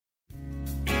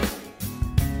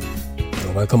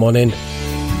Welcome on in.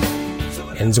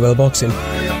 Ends Well Boxing,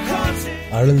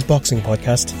 Ireland's boxing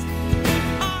podcast.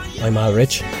 I'm Al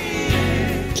Rich.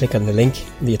 Click on the link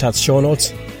in the attached show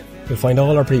notes. You'll find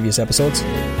all our previous episodes.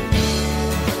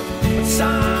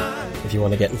 If you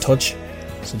want to get in touch,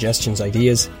 suggestions,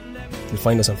 ideas, you'll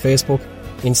find us on Facebook,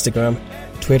 Instagram,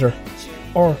 Twitter,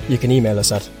 or you can email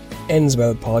us at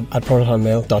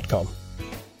endswellpod@protonmail.com.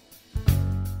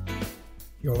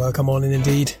 You're welcome on in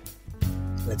indeed.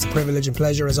 It's a privilege and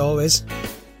pleasure as always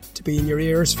to be in your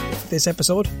ears for this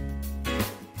episode.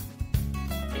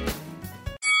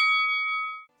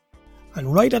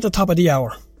 And right at the top of the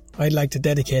hour, I'd like to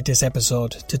dedicate this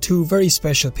episode to two very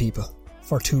special people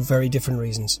for two very different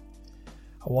reasons.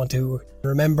 I want to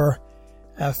remember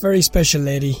a very special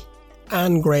lady,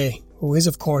 Anne Gray, who is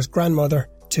of course grandmother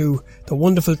to the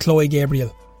wonderful Chloe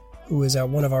Gabriel, who is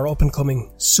one of our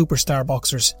up-and-coming superstar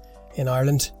boxers in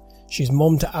Ireland. She's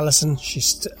mum to Alison,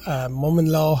 she's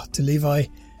mum-in-law to Levi,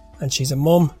 and she's a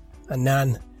mum and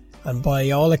nan. And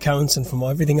by all accounts and from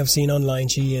everything I've seen online,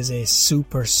 she is a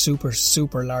super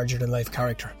larger-than-life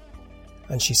character.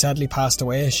 And she sadly passed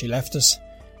away. She left us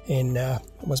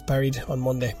was buried on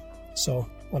Monday. So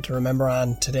I want to remember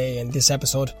Anne today in this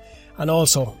episode. And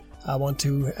also, I want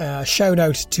to shout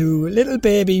out to little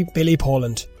baby Billy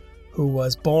Poland, who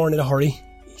was born in a hurry.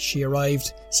 She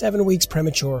arrived 7 weeks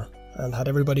premature and had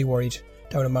everybody worried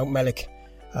down in Mount Mellick.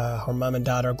 Her mum and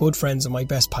dad are good friends of my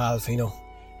best pal, Fino.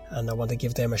 And I want to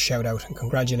give them a shout out and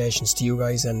congratulations to you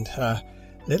guys. And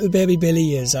little baby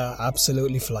Billy is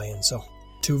absolutely flying. So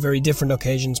two very different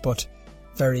occasions, but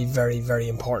very, very, very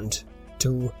important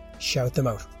to shout them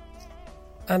out.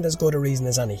 And as good a reason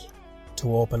as any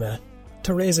to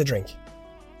raise a drink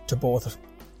to both of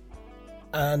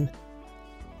Anne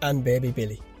and baby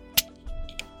Billy.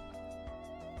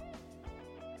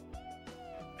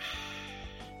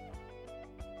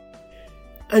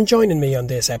 And joining me on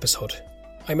this episode,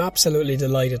 I'm absolutely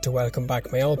delighted to welcome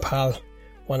back my old pal,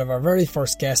 one of our very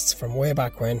first guests from way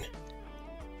back when,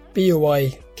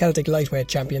 BUI Celtic lightweight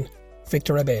champion,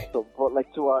 Victor Abbey. But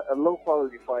like to a low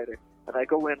quality fighter, and I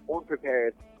go in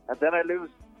unprepared, and then I lose,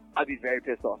 I'd be very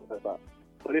pissed off about that.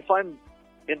 But if I'm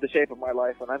in the shape of my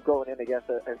life and I'm going in against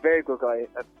a very good guy,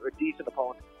 a decent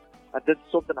opponent, and then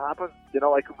something happens,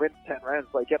 I could win 10 rounds,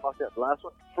 but I get knocked out in the last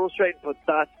one. Frustrating, but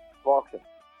that's boxing.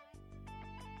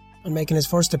 And making his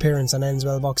first appearance on Ends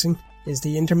Well Boxing is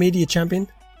the intermediate champion,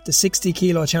 the 60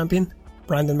 kilo champion,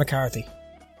 Brandon McCarthy.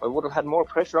 I would have had more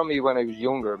pressure on me when I was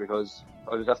younger because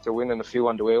I was after winning a few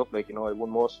on the way up. I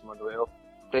won most of them on the way up.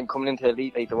 Then coming into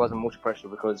elite, there wasn't much pressure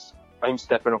because I'm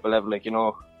stepping up a level,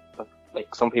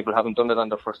 some people haven't done it on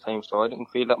their first time, so I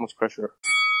didn't feel that much pressure.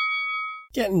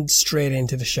 Getting straight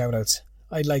into the shout-outs,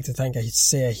 I'd like to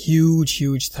say a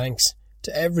huge thanks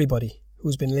to everybody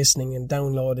who's been listening and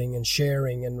downloading and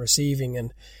sharing and receiving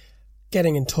and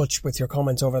getting in touch with your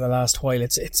comments over the last while.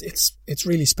 It's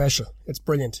really special. It's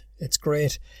brilliant. It's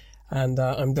great. And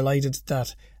I'm delighted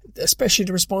that especially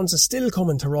the response is still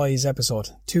coming to Roy's episode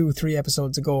 2-3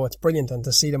 episodes ago. It's brilliant. And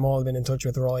to see them all been in touch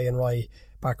with Roy and Roy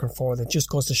back and forth, it just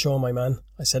goes to show, my man,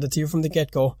 I said it to you from the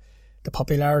get-go, the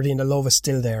popularity and the love is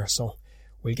still there. So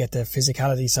we'll get the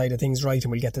physicality side of things right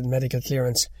and we'll get the medical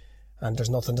clearance. And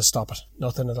there's nothing to stop it.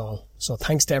 Nothing at all. So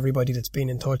thanks to everybody that's been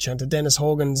in touch. And to Dennis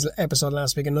Hogan's episode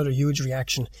last week, another huge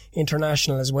reaction.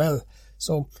 International as well.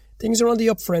 So things are on the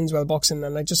up for Ends Well Boxing.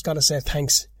 And I just got to say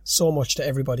thanks so much to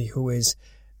everybody who is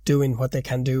doing what they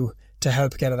can do to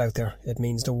help get it out there. It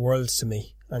means the world to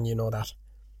me. And you know that.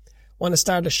 Want to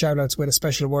start the shout outs with a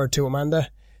special word to Amanda,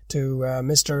 to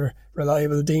Mr.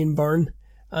 Reliable Dean Byrne.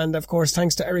 And of course,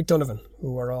 thanks to Eric Donovan,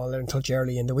 who were all in touch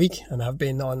early in the week and have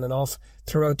been on and off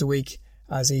throughout the week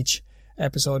as each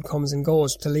episode comes and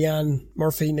goes. To Leanne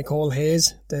Murphy, Nicole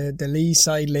Hayes, the Lee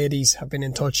side ladies have been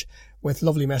in touch with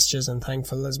lovely messages, and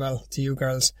thankful as well to you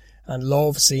girls. And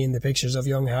love seeing the pictures of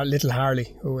young little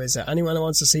Harley, who is anyone who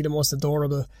wants to see the most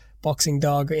adorable boxing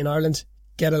dog in Ireland,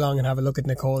 get along and have a look at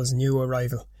Nicole's new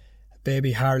arrival.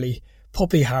 Baby Harley,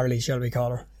 puppy Harley shall we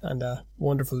call her, and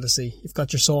wonderful to see. You've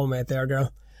got your soulmate there,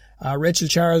 girl. Rachel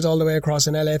Charles all the way across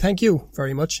in LA, thank you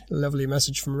very much. A lovely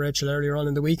message from Rachel earlier on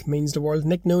in the week, means the world.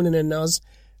 Nick Noonan in Oz,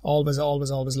 always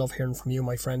love hearing from you,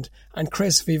 my friend. And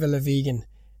Chris Viva La Vegan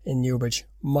in Newbridge,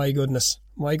 my goodness,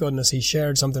 he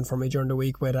shared something for me during the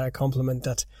week with a compliment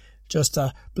that just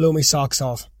blew me socks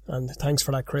off. And thanks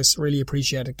for that, Chris, really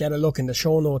appreciate it. Get a look in the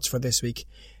show notes for this week.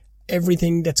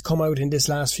 Everything that's come out in this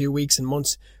last few weeks and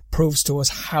months proves to us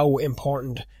how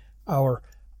important our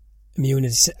immune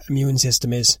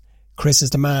system is. Chris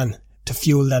is the man to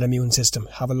fuel that immune system.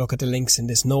 Have a look at the links in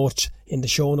this note, in the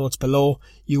show notes below.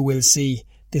 You will see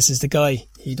This is the guy.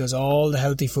 He does all the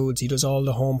healthy foods. He does all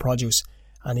the home produce.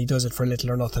 And he does it for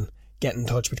little or nothing. Get in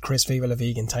touch with Chris Viva La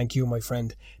Vegan. Thank you, my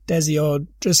friend. Desi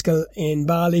O'Driscoll in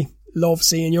Bali. Love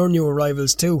seeing your new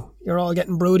arrivals too. You're all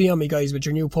getting broody on me, guys, with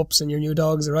your new pups and your new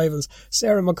dogs' arrivals.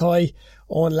 Sarah McCoy,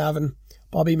 Owen Lavin,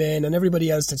 Bobby Main, and everybody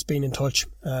else that's been in touch.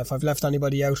 If I've left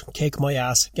anybody out, kick my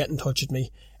ass. Get in touch with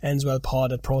me.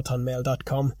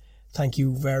 enswellpod@protonmail.com. Thank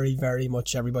you very, very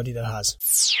much, everybody that has.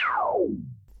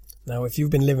 Now, if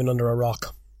you've been living under a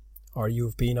rock, or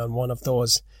you've been on one of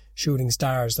those shooting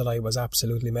stars that I was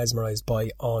absolutely mesmerised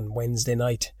by on Wednesday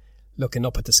night, looking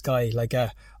up at the sky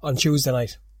on Tuesday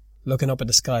night, looking up at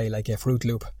the sky like a Fruit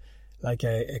Loop, like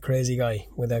a crazy guy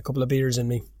with a couple of beers in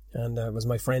me. And it was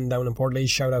my friend down in Portlaoise.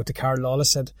 Shout out to Carl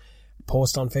Lawless, said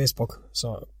post on Facebook,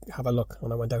 so have a look.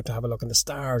 And I went out to have a look, and the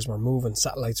stars were moving,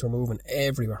 satellites were moving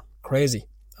everywhere. Crazy.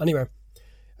 Anyway,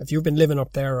 if you've been living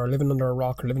up there or living under a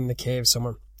rock or living in a cave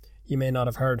somewhere, you may not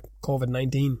have heard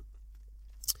COVID-19.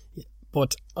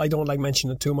 But I don't like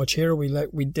mentioning it too much here. We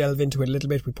delve into it a little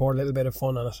bit, we pour a little bit of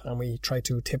fun on it, and we try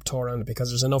to tiptoe around it because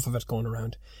there's enough of it going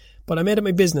around. But I made it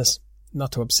my business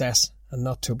not to obsess and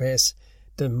not to base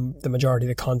the majority of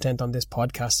the content on this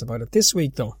podcast about it. This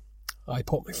week, though, I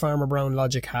put my Farmer Brown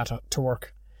logic hat to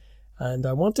work, and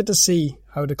I wanted to see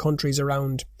how the countries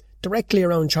directly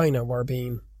around China were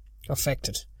being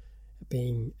affected,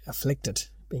 being afflicted,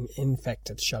 being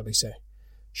infected, shall we say.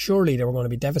 Surely they were going to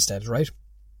be devastated, right?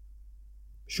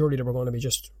 Surely they were going to be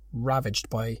just ravaged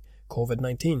by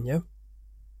COVID-19, yeah?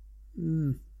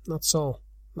 Not so.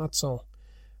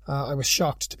 I was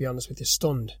shocked, to be honest with you,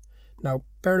 stunned. Now,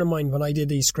 bear in mind, when I did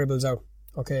these scribbles out,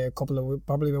 okay,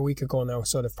 probably a week ago now,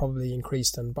 so they've probably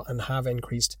increased and have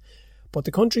increased. But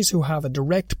the countries who have a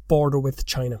direct border with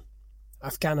China,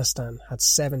 Afghanistan had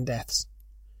 7 deaths.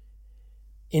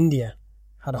 India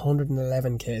had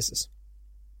 111 cases.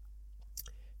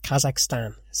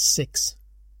 Kazakhstan, 6.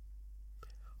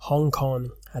 Hong Kong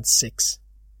had 6.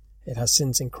 It has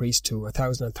since increased to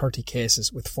 1,030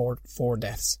 cases with 4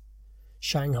 deaths.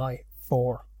 Shanghai,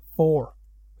 4.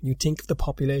 You think of the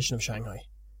population of Shanghai.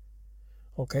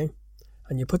 Okay?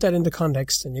 And you put that into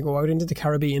context and you go out into the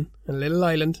Caribbean, a little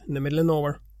island in the middle of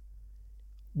nowhere,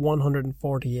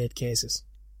 148 cases.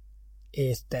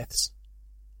 8 deaths.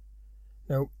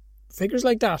 Now, figures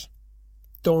like that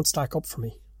don't stack up for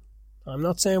me. I'm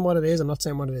not saying what it is, I'm not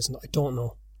saying what it isn't. I don't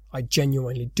know. I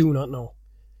genuinely do not know.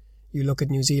 You look at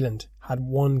New Zealand, had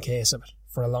 1 case of it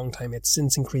for a long time. It's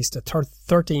since increased to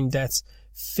 13 deaths,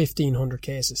 1,500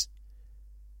 cases.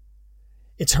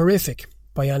 It's horrific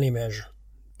by any measure.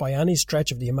 By any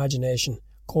stretch of the imagination,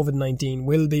 COVID-19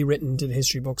 will be written into the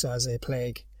history books as a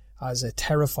plague, as a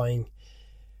terrifying,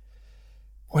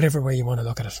 whatever way you want to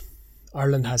look at it.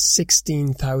 Ireland has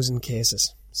 16,000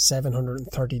 cases,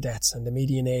 730 deaths, and the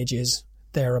median age is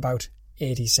there about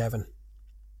 87.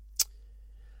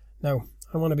 Now,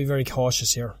 I want to be very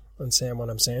cautious here on saying what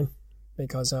I'm saying,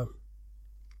 because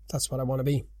that's what I want to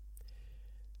be.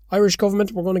 Irish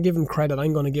government, we're going to give them credit.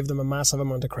 I'm going to give them a massive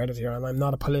amount of credit here, and I'm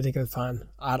not a political fan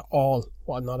at all.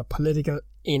 Well, I'm not a political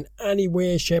in any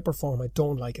way, shape or form. I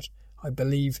don't like it. I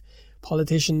believe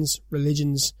politicians,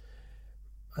 religions,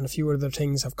 and a few other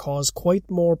things have caused quite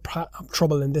more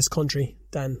trouble in this country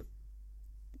than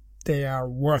they are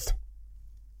worth.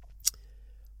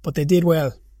 But they did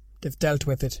well. They've dealt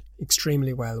with it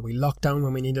extremely well. We locked down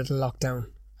when we needed to lock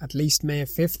down. At least May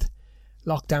 5th.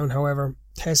 Lockdown, however,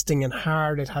 testing and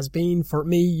hard it has been for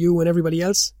me, you and everybody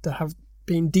else that have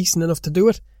been decent enough to do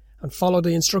it and follow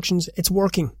the instructions. It's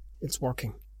working. It's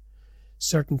working.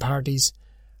 Certain political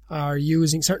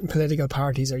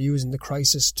parties are using the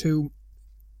crisis to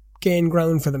gain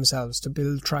ground for themselves, to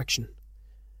build traction.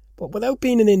 But without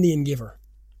being an Indian giver,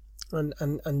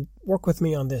 and work with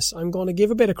me on this, I'm going to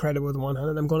give a bit of credit with one hand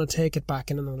and I'm going to take it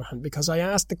back in another hand, because I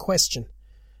asked the question,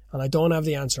 and I don't have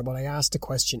the answer, but I asked the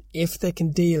question, if they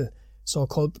can deal so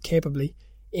capably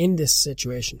in this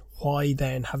situation, why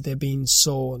then have they been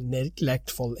so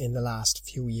neglectful in the last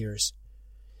few years?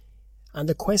 And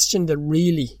the question that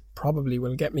really probably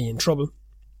will get me in trouble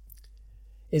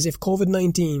is, if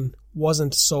COVID-19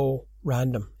 wasn't so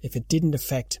random, if it didn't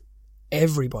affect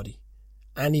everybody,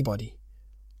 anybody,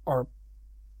 or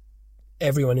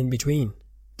everyone in between,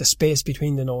 the space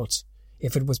between the notes,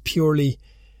 if it was purely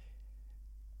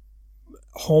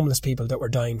homeless people that were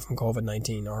dying from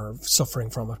COVID-19 or suffering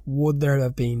from it, would there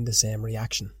have been the same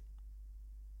reaction?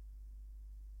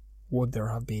 Would there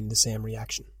have been the same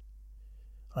reaction?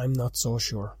 I'm not so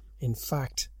sure. In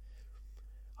fact,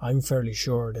 I'm fairly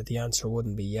sure that the answer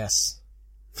wouldn't be yes.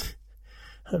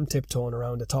 I'm tiptoeing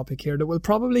around a topic here that will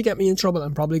probably get me in trouble.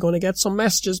 I'm probably going to get some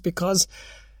messages because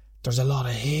There's a lot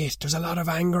of hate. There's a lot of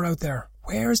anger out there.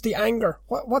 Where's the anger?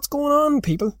 What's going on,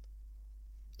 people?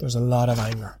 There's a lot of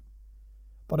anger.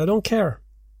 But I don't care.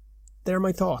 They're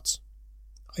my thoughts.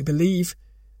 I believe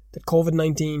that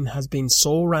COVID-19 has been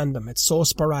so random. It's so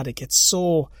sporadic. It's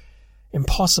so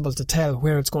impossible to tell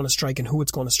where it's going to strike and who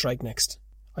it's going to strike next.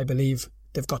 I believe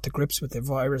they've got to grips with the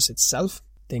virus itself.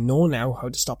 They know now how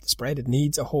to stop the spread. It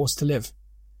needs a host to live.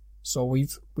 So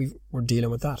we're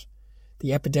dealing with that.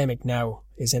 The epidemic now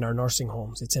is in our nursing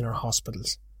homes. It's in our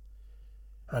hospitals.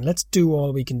 And let's do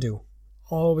all we can do.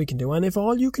 All we can do. And if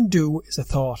all you can do is a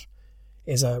thought,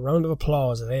 is a round of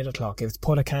applause at 8 o'clock, if it's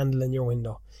put a candle in your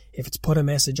window, if it's put a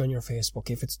message on your Facebook,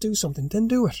 if it's do something, then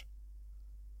do it.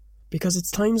 Because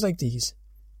it's times like these.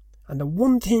 And the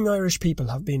one thing Irish people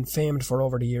have been famed for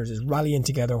over the years is rallying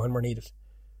together when we're needed.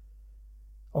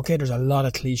 Okay, there's a lot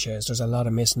of cliches, there's a lot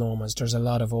of misnomers, there's a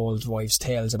lot of old wives'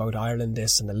 tales about Ireland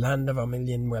this and the land of a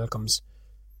million welcomes.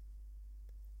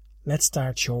 Let's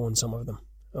start showing some of them,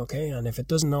 okay? And if it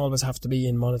doesn't always have to be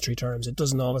in monetary terms, it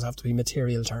doesn't always have to be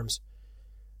material terms.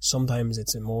 Sometimes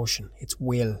it's emotion, it's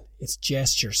will, it's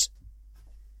gestures.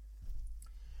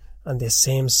 And this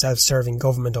same self-serving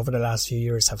government over the last few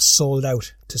years have sold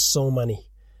out to so many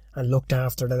and looked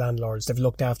after the landlords, they've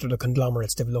looked after the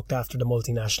conglomerates, they've looked after the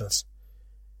multinationals.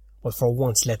 Well, for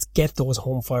once, let's get those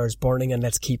home fires burning and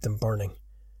let's keep them burning.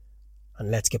 And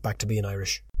let's get back to being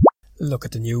Irish. Look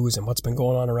at the news and what's been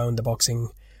going on around the boxing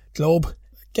globe.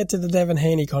 Get to the Devin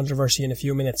Haney controversy in a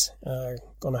few minutes.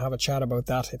 Going to have a chat about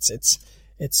that.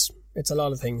 It's a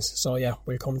lot of things. So yeah,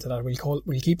 we'll come to that.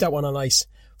 We'll keep that one on ice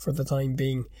for the time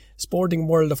being. Sporting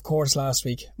World, of course, last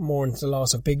week mourned the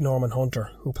loss of Big Norman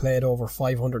Hunter, who played over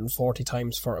 540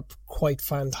 times for a quite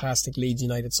fantastic Leeds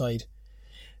United side.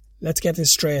 Let's get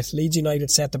this straight. Leeds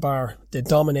United set the bar. They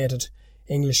dominated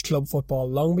English club football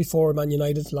long before Man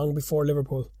United, long before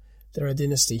Liverpool. They're a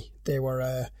dynasty. They were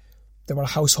a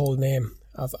household name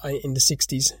in the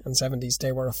 60s and 70s.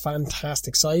 They were a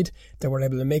fantastic side. They were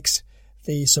able to mix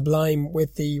the sublime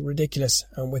with the ridiculous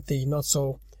and with the not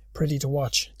so pretty to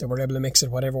watch. They were able to mix it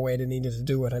whatever way they needed to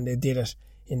do it, and they did it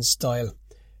in style.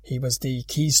 He was the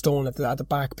keystone at the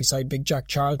back beside Big Jack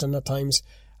Charlton at times.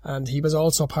 And he was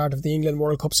also part of the England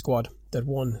World Cup squad that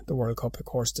won the World Cup, of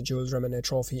course, the Jules Rimet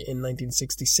trophy in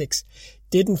 1966.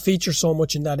 Didn't feature so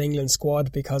much in that England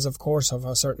squad because, of course, of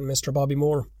a certain Mr. Bobby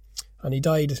Moore. And he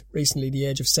died recently at the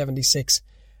age of 76.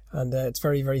 And it's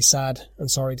very, very sad and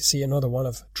sorry to see another one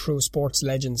of true sports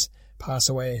legends pass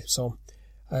away. So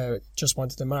just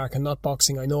wanted to mark, and not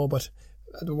boxing, I know, but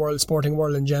the sporting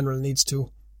world in general needs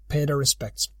to pay their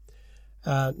respects.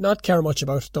 Not care much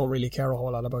about, don't really care a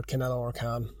whole lot about Canelo or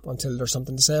Khan until there's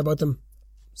something to say about them.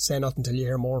 Say nothing till you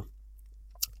hear more.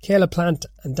 Caleb Plant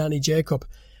and Danny Jacob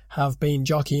have been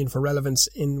jockeying for relevance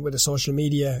with the social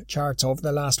media charts over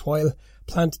the last while.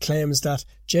 Plant claims that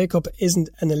Jacob isn't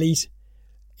an elite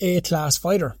A-class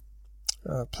fighter.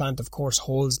 Plant, of course,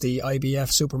 holds the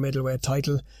IBF super middleweight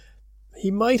title.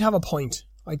 He might have a point.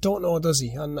 I don't know, does he?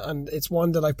 And it's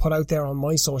one that I put out there on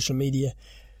my social media.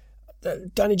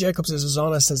 Danny Jacobs is as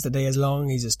honest as the day is long.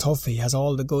 He's as tough. He has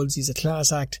all the goods. He's a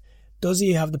class act. Does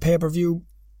he have the pay-per-view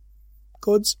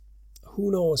goods?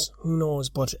 Who knows? Who knows?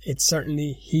 But it's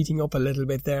certainly heating up a little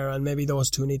bit there, and maybe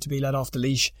those two need to be let off the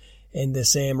leash in the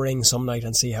same ring some night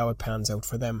and see how it pans out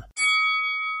for them.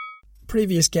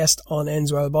 Previous guest on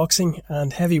Enswell Boxing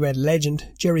and heavyweight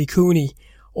legend Jerry Cooney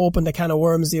opened a can of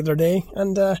worms the other day,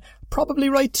 and probably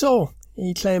right so.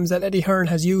 He claims that Eddie Hearn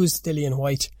has used Dillian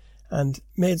Whyte and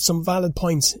made some valid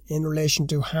points in relation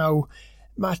to how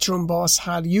Matchroom Boss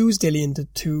had used Dillian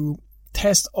to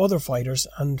test other fighters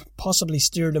and possibly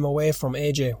steer them away from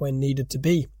AJ when needed to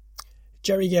be.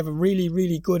 Jerry gave a really,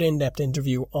 really good in-depth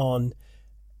interview on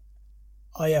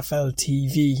IFL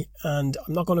TV, and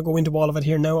I'm not going to go into all of it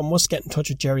here now. I must get in touch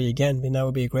with Jerry again. Now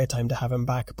would be a great time to have him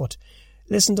back. But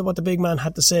listen to what the big man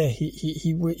had to say.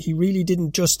 He really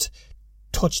didn't just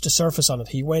touch the surface on it.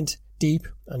 He went deep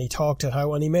and he talked it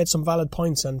out, and he made some valid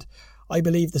points, and I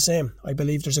believe the same. I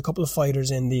believe there's a couple of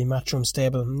fighters in the Matchroom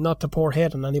stable, not to pour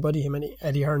hate on anybody.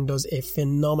 Eddie Hearn does a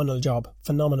phenomenal job,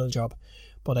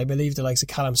 but I believe the likes of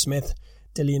Callum Smith,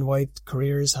 Dillian Whyte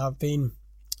careers have been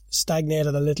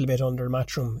stagnated a little bit under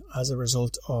Matchroom as a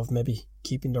result of maybe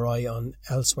keeping their eye on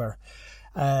elsewhere.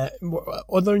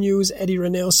 Other news, Eddie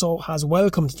Reynoso has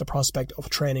welcomed the prospect of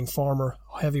training former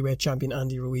heavyweight champion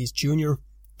Andy Ruiz Jr.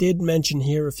 Did mention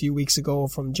here a few weeks ago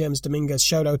from James Dominguez,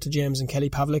 shout out to James and Kelly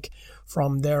Pavlik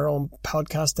from their own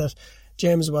podcast, that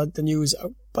James had the news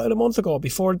about a month ago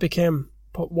before it became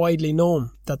widely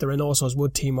known that the Reynosos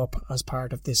would team up as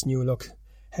part of this new look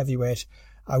heavyweight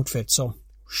outfit. So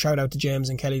shout out to James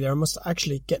and Kelly there. I must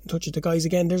actually get in touch with the guys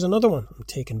again. There's another one. I'm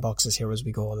taking boxes here as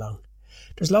we go along.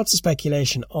 There's lots of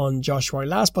speculation on Josh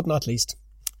Warrington. Last but not least,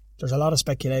 there's a lot of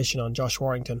speculation on Josh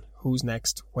Warrington. Who's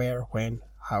next? Where? When?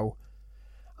 How?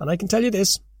 And I can tell you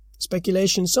this.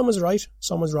 Speculation, some is right,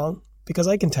 some is wrong. Because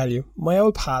I can tell you, my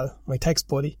old pal, my text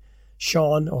buddy,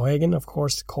 Sean O'Hagan, of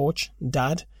course, coach,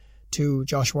 dad to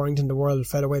Josh Warrington, the world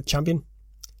featherweight champion,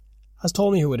 has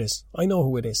told me who it is. I know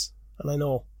who it is. And I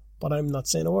know. But I'm not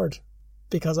saying a word.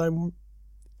 Because I'm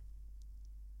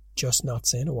just not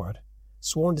saying a word.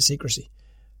 Sworn to secrecy.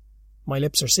 My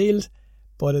lips are sealed,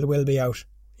 but it will be out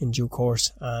in due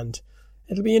course. And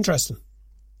it'll be interesting.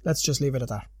 Let's just leave it at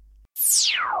that.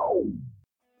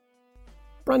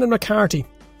 Brandon McCarthy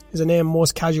is a name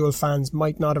most casual fans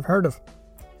might not have heard of.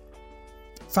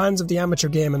 Fans of the amateur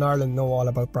game in Ireland know all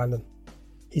about Brandon.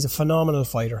 He's a phenomenal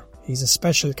fighter. He's a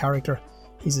special character.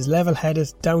 He's as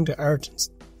level-headed, down-to-earth,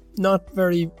 not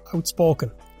very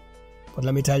outspoken. But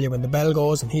let me tell you, when the bell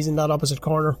goes and he's in that opposite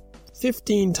corner,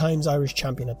 15 times Irish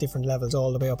champion at different levels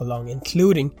all the way up along,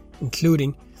 including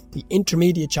the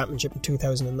Intermediate Championship in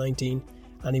 2019,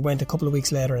 and he went a couple of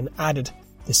weeks later and added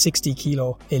the 60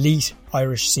 kilo elite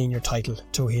Irish senior title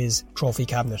to his trophy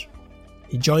cabinet.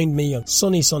 He joined me on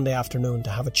sunny Sunday afternoon to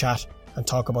have a chat and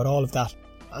talk about all of that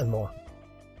and more.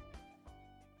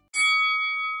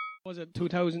 Was it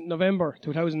November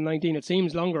 2019? It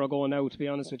seems longer ago now, to be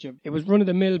honest with you. It was run of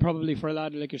the mill probably for a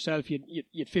lad like yourself.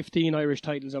 You'd 15 Irish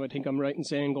titles, I think I'm right in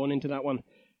saying, going into that one.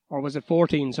 Or was it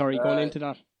 14, going into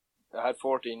that? I had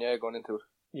 14, going into it.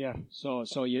 Yeah,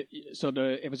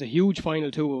 it was a huge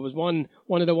final too. It was one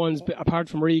of the ones, apart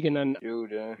from Regan and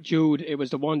Jude, it was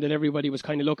the one that everybody was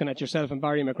kind of looking at, yourself and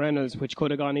Barry McReynolds, which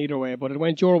could have gone either way, but it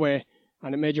went your way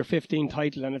and it made your 15th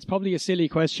title. And it's probably a silly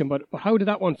question, but how did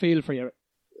that one feel for you?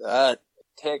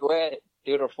 Take away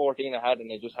the other 14 I had,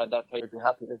 and I just had that title. I'd be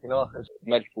happy, it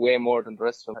meant way more than the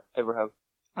rest of them ever have.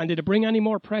 And did it bring any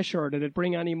more pressure? Did it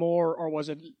bring any more, or was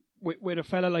it with a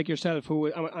fella like yourself who,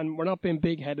 and we're not being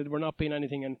big-headed, we're not being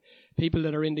anything, and people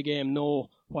that are in the game know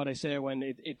what I say when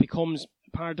it becomes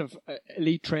part of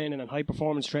elite training and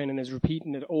high-performance training is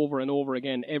repeating it over and over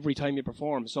again every time you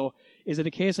perform. So is it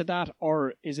a case of that,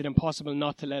 or is it impossible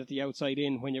not to let the outside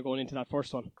in when you're going into that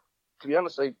first one? To be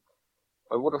honest,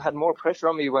 I would have had more pressure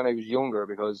on me when I was younger,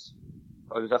 because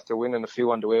I was after winning a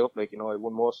few on the way up, I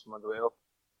won most of them on the way up.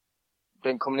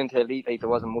 Then coming into elite, there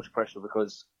wasn't much pressure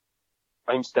because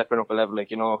I'm stepping up a level,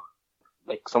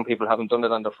 some people haven't done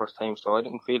it on their first time, so I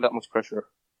didn't feel that much pressure.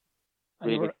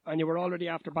 Really. And you were already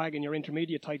after bagging your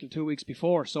intermediate title 2 weeks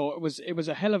before, so it was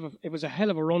a hell of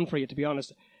a run for you, to be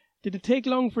honest. Did it take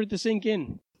long for it to sink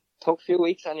in? It took a few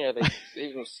weeks on you,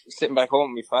 even sitting back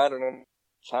home with my father and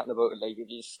chatting about it,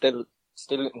 you still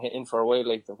in for a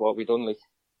while, of what we done, It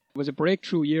was a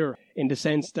breakthrough year in the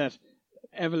sense that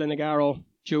Evelyn Agaro,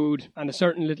 Jude, and a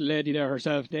certain little lady there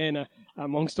herself, Dana,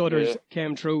 amongst others,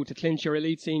 came through to clinch your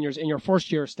elite seniors in your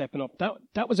first year stepping up.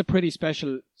 That was a pretty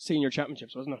special senior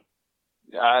championships, wasn't it?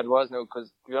 Yeah, it was now, because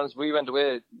to be honest, we went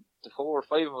away, the 4 or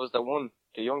 5 of us that won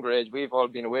the younger age, we've all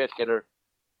been away together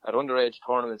at underage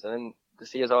tournaments, and then to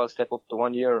see us all step up to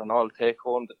 1 year and all take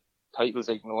home the titles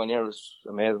in 1 year was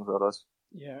amazing for us.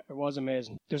 Yeah, it was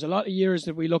amazing. There's a lot of years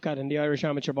that we look at in the Irish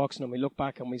amateur boxing, and we look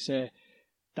back and we say,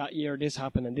 that year this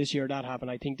happened and this year that happened.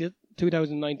 I think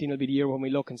 2019 will be the year when we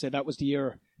look and say that was the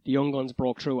year the young guns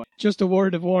broke through. Just a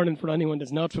word of warning for anyone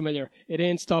that's not familiar, it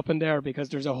ain't stopping there, because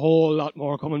there's a whole lot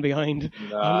more coming behind.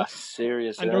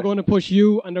 Serious. And they're going to push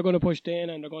you, and they're going to push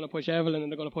Dana, and they're going to push Evelyn, and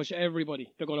they're going to push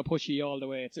everybody. They're going to push you all the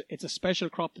way. It's a special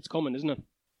crop that's coming, isn't it?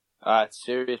 It's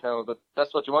serious now, but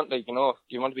that's what you want,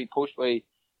 you want to be pushed by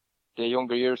the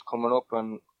younger years coming up,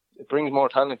 and it brings more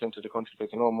talent into the country,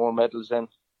 more medals then.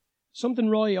 Something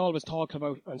Roy always talks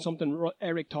about, and something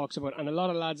Eric talks about, and a lot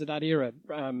of lads of that era,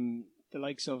 the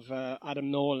likes of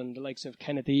Adam Nolan, the likes of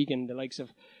Kenneth Egan, the likes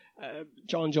of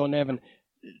John Joe Nevin,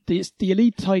 the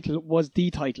elite title was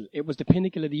the title. It was the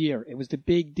pinnacle of the year. It was the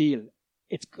big deal.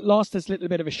 It's lost this little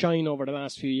bit of a shine over the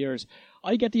last few years.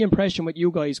 I get the impression with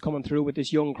you guys coming through with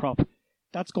this young crop,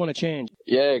 that's going to change.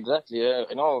 Yeah, exactly. Yeah,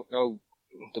 I know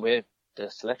the way the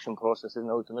selection process is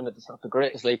now at the minute, it's not the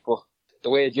greatest, but the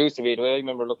way it used to be, the way I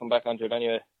remember looking back onto it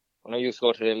anyway, when I used to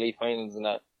go to the elite finals and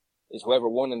that, is whoever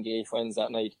won in the elite finals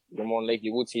that night, you're more likely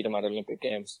you would see them at Olympic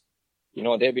Games.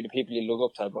 They'd be the people you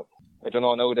look up to, but I don't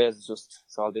know, nowadays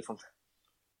it's all different.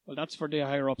 Well, that's for the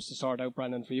higher ups to sort out,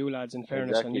 Brandon, for you lads, in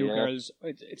fairness, exactly, and you girls,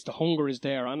 it's the hunger is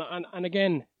there. And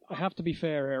again, I have to be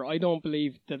fair here. I don't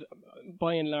believe that,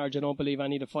 by and large, I don't believe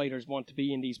any of the fighters want to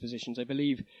be in these positions. I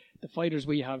believe the fighters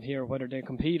we have here, whether they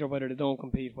compete or whether they don't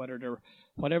compete,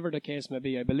 whatever the case may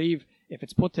be, I believe if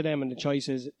it's put to them and the choice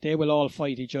is, they will all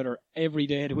fight each other every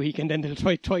day of the week, and then they'll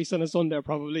fight twice on a Sunday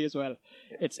probably as well.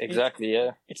 It's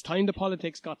time the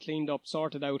politics got cleaned up,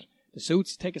 sorted out. The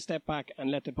suits take a step back and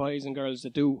let the boys and girls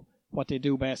that do what they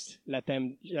do best, let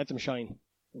them shine.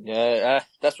 Yeah,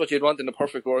 that's what you'd want in a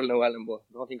perfect world now, Alan, but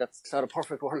I don't think that's not a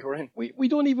perfect world we're in. We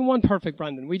don't even want perfect,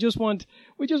 Brandon. We just want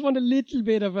a little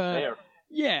bit of a... Fair.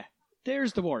 Yeah,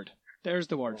 there's the word. There's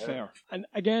the word, fair. And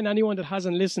again, anyone that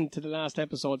hasn't listened to the last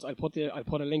episodes, I'll put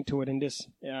a link to it in this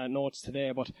notes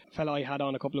today, but a fella I had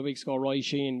on a couple of weeks ago, Roy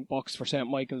Sheen, boxed for St.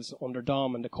 Michael's under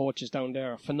Dom, and the coaches down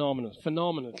there,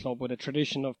 phenomenal club with a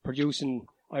tradition of producing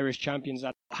Irish champions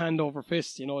at hand over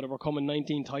fist. You know, they were coming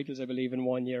 19 titles, I believe, in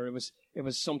 1 year. It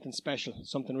was something special,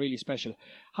 something really special.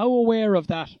 How aware of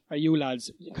that are you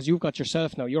lads? Because you've got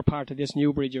yourself now, you're part of this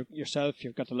new breed yourself,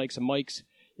 you've got the likes of Mike's,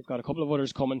 you've got a couple of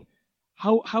others coming.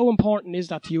 How important is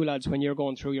that to you lads when you're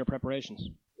going through your preparations?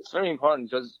 It's very important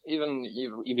because even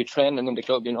you be training in the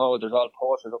club, you know, there's all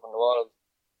posters up on the wall of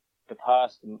the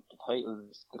past and the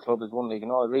titles the club has won. Like, you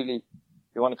know, really,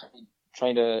 you want to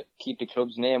try to keep the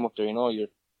club's name up there, you know, you're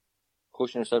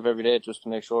pushing yourself every day just to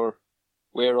make sure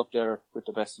we're up there with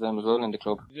the best of them as well in the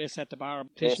club. They set the bar.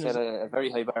 They set a very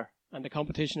high bar. And the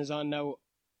competition is on now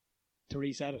to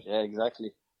reset it. Yeah,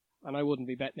 exactly. And I wouldn't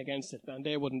be betting against it, and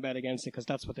they wouldn't bet against it because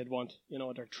that's what they'd want. You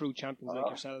know, they're true champions like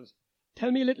yourselves.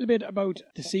 Tell me a little bit about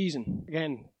the season.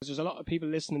 Again, there's a lot of people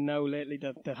listening now lately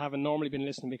that haven't normally been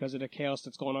listening because of the chaos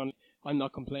that's going on. I'm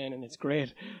not complaining, it's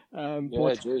great.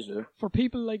 But it is, yeah. For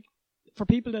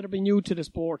people that have been new to the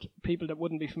sport, people that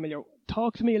wouldn't be familiar,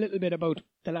 talk to me a little bit about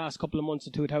the last couple of months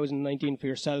of 2019 for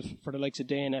yourself, for the likes of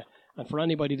Dana, and for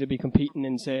anybody to be competing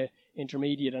in, say,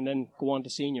 intermediate and then go on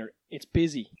to senior. It's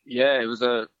busy. Yeah, it was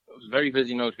very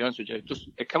busy now, to be honest with you.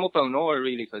 It came up out of nowhere,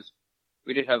 really, because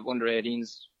we did have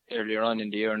under-18s earlier on in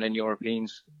the year and then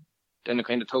Europeans. Then it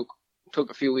kind of took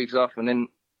a few weeks off, and then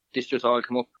this just all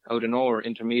came up out of nowhere,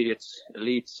 intermediates,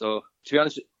 elites. So, to be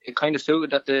honest, it kind of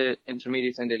suited that the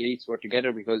intermediates and the elites were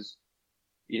together because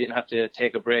you didn't have to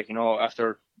take a break, you know,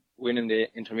 after winning the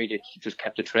intermediates. You just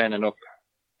kept the training up,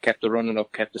 kept the running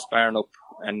up, kept the sparring up,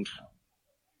 and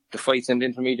the fights in the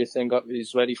intermediates then got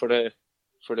us ready for the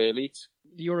elites.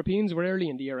 The Europeans were early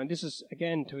in the year, and this is,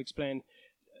 again, to explain,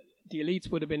 the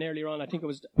elites would have been earlier on. I think it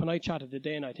was, when I chatted to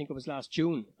Dana, I think it was last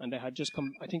June, and they had just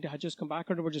come back,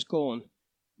 or they were just going.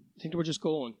 I think they were just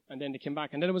going, and then they came back,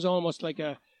 and then it was almost like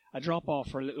a drop-off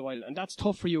for a little while, and that's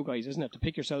tough for you guys, isn't it, to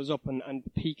pick yourselves up and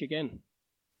peak again?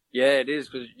 Yeah, it is,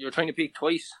 because you're trying to peak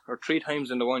twice or three times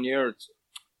in the 1 year.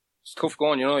 It's tough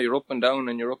going, you know, you're up and down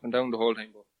the whole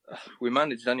time, but we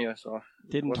managed anyway, so...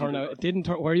 It didn't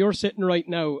turn where you're sitting right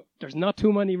now, there's not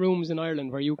too many rooms in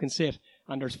Ireland where you can sit,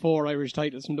 and there's 4 Irish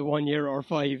titles from the 1 year or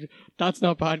 5. That's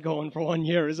not bad going for 1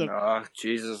 year, is it? No,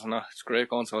 Jesus, no, it's great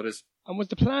going, so it is. And was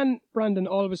the plan, Brandon,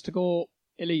 always to go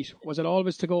elite? Was it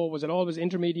always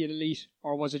intermediate elite,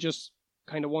 or was it just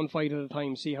kind of one fight at a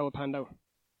time, see how it panned out?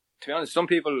 To be honest, some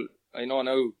people I know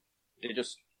now,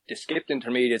 they skipped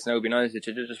intermediates now, being honest,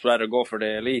 they'd just rather go for the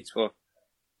elites, but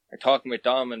talking with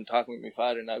Dom and talking with my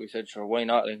father and that, we said, sure, why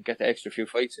not, and get the extra few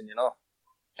fights and, you know,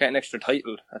 get an extra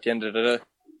title at the end of the day.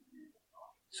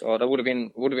 So that would have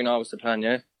been always the plan,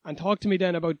 yeah. And talk to me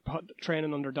then about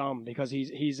training under Dom, because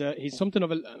he's something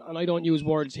of a, and I don't use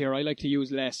words here, I like to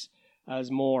use less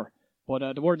as more.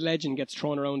 But the word legend gets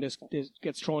thrown around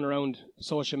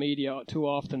social media too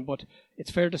often. But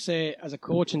it's fair to say, as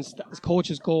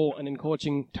coaches go, and in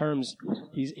coaching terms,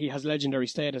 he has legendary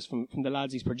status from the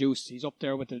lads he's produced. He's up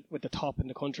there with the top in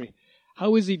the country.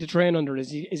 How is he to train under?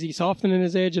 Is he softening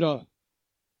his age at all?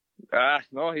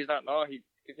 No, he's not. No, he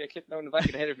gives you a clip down the back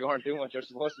of the head if you aren't doing what you're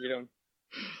supposed to be doing.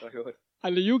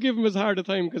 And you give him as hard a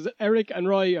time, because Eric and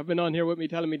Roy have been on here with me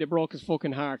telling me they broke his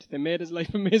fucking heart. They made his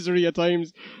life a misery at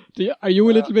times. Are you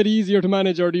a little bit easier to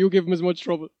manage, or do you give him as much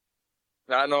trouble?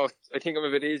 No, I think I'm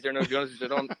a bit easier now, to be honest with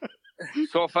you. I don't,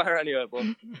 so far anyway, but...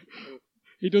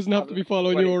 He doesn't have to be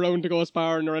following you around to go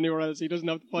sparring or anywhere else. He doesn't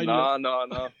have to find you.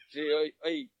 No. See,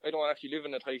 I don't actually live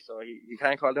in a place, so he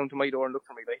can't call down to my door and look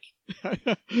for me,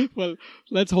 like. Well,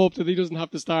 let's hope that he doesn't have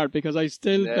to start, because I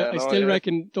still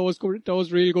reckon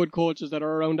those real good coaches that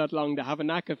are around that long, they have a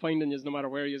knack at finding you no matter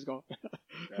where you go.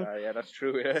 Yeah, that's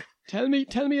true, yeah. Tell me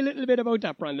a little bit about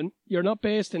that, Brandon. You're not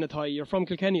based in Athy, you're from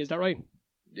Kilkenny, is that right?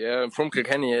 Yeah, I'm from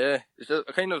Kilkenny, yeah. It's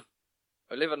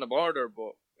I live on the border,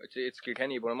 but it's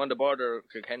Kilkenny, but I'm on the border,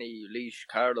 Kilkenny, Laois,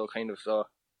 Carlow, kind of, so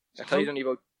Athy's only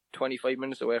about 25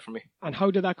 minutes away from me. And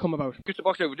how did that come about? I used to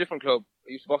box out of a different club.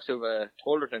 I used to box out of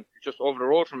Tollerton, just over the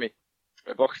road from me.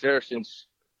 I boxed there since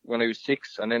when I was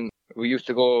 6, and then we used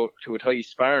to go to a Thai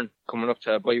sparring coming up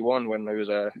to by 1 when I was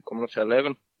coming up to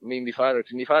 11. Me and my father,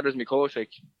 'cause my father's my coach,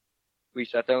 like, we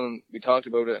sat down, we talked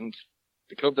about it, and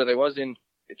the club that I was in,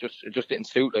 it just didn't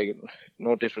suit, like,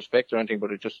 no disrespect or anything,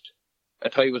 but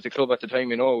Athy was the club at the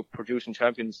time, producing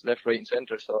champions left, right and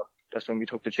centre, so that's when we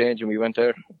took the change and we went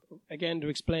there. Again, to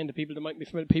explain to people that might be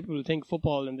familiar, people will think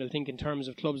football and they'll think in terms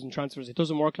of clubs and transfers. It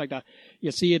doesn't work like that.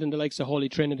 You see it in the likes of Holy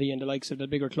Trinity and the likes of the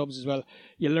bigger clubs as well.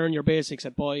 You learn your basics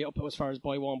at boy up as far as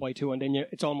boy 1, boy 2, and then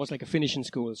it's almost like a finishing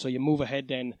school. So you move ahead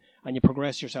then and you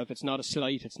progress yourself. It's not a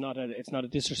slight, it's not a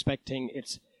disrespect thing.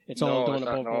 It's all done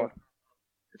above board.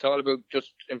 It's all about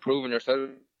just improving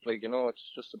yourself. Like,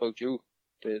 it's just about you.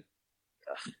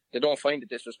 They don't find it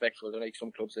disrespectful. They like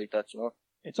some clubs like that,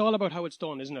 It's all about how it's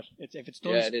done, isn't it? If it's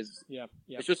done, yeah, it is. Yeah.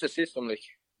 It's just a system, like.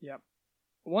 Yeah.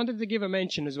 I wanted to give a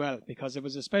mention as well because it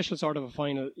was a special sort of a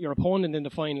final. Your opponent in the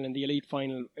final, in the elite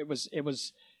final, it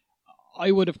was.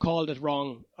 I would have called it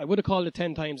wrong. I would have called it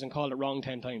 10 times and called it wrong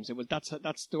 10 times.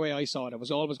 That's the way I saw it. It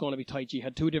was always going to be tight. You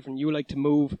had two different. You like to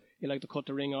move. You like to cut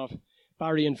the ring off.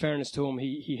 Barry, in fairness to him,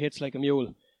 he hits like a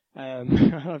mule.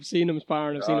 I've seen him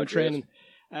sparring. I've seen him training.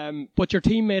 But your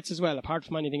teammates as well, apart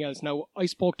from anything else. Now, I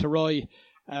spoke to Roy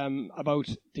about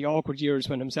the awkward years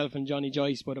when himself and Johnny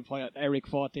Joyce would have fought. Eric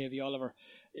fought Davy Oliver.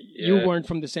 Yeah. You weren't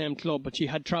from the same club, but you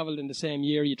had travelled in the same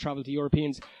year. You travelled to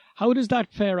Europeans. How does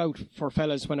that fare out for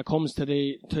fellas when it comes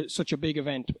to such a big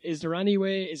event? Is there any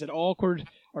way? Is it awkward,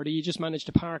 or do you just manage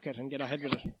to park it and get ahead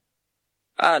with it?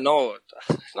 No,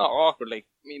 it's not awkward. Like,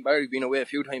 me and Barry've been away a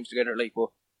few times together. Like, but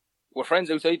we're friends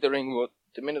outside the ring. But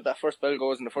the minute that first bell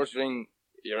goes in the first ring,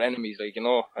 you're enemies, like,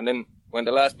 and then when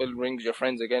the last bell rings, you're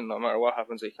friends again, no matter what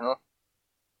happens, like,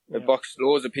 I've boxed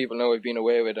loads of people now I've been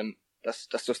away with, and that's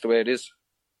just the way it is.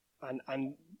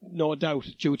 And no doubt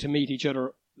due to meet each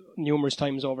other numerous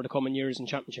times over the coming years in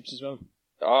championships as well.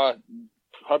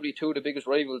 Probably two of the biggest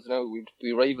rivals now. We'd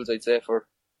be rivals, I'd say, for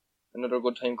another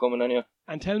good time coming anyway.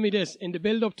 And tell me this, in the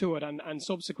build up to it and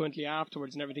subsequently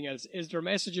afterwards and everything else, is there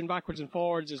messaging backwards and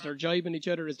forwards? Is there jibing each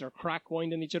other? Is there crack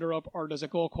winding each other up? Or does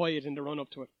it go quiet in the run up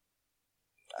to it?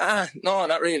 No,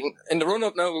 not really. In the run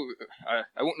up now,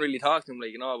 I wouldn't really talk to him,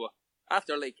 like, but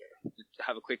after, like,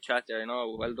 have a quick chat there,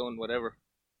 well done, whatever.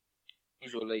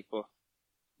 Usual, like, but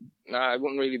I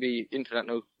wouldn't really be into that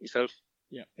now myself.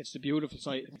 Yeah, it's the beautiful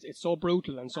side. It's so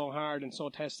brutal and so hard and so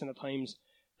testing at times,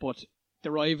 but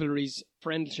the rivalries,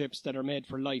 friendships that are made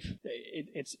for life.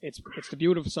 It's the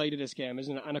beautiful side of this game,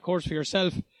 isn't it? And of course, for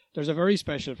yourself, there's a very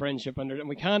special friendship, and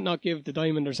we can't not give the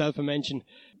Diamond herself a mention.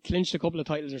 Clinched a couple of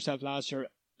titles herself last year,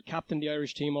 captained the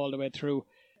Irish team all the way through.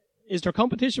 Is there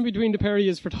competition between the pair of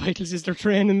you for titles? Is there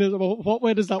training? What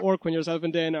way does that work when yourself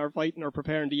and Dana are fighting or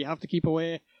preparing? Do you have to keep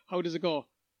away? How does it go?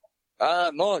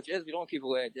 No, Jez, we don't keep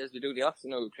away. Jez, we do the opposite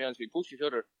now. We push each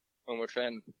other when we're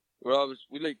training.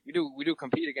 We do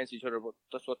compete against each other, but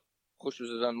that's what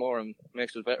pushes us on more and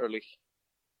makes us better. Like.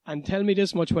 And tell me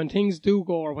this much: when things do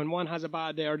go, or when one has a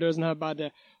bad day or doesn't have a bad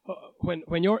day,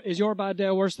 is your bad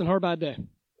day worse than her bad day?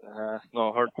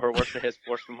 No, her worst day is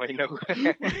worse than mine now.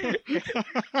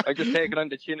 I just take it on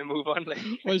the chin and move on. Like.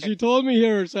 Well, she told me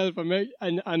here herself, and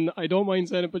I don't mind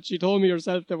saying it, but she told me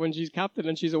herself that when she's captain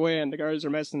and she's away and the girls are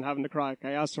messing and having the crack,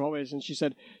 I asked her what ways, and she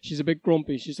said she's a bit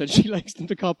grumpy. She said she likes them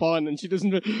to cop on, and she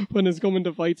doesn't when it's coming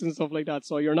to fights and stuff like that.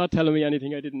 So you're not telling me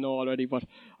anything I didn't know already,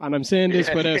 and I'm saying this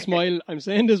with a smile. I'm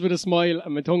saying this with a smile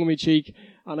and my tongue in my cheek.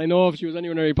 And I know if she was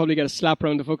anywhere near, you'd probably get a slap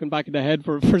around the fucking back of the head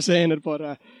for saying it,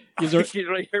 but she's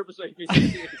right here beside me.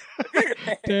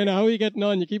 Dana, how are you getting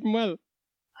on? You keeping well?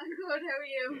 I'm good, how are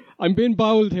you? I'm being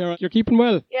bowled here. You're keeping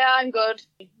well? Yeah, I'm good.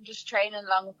 I'm just training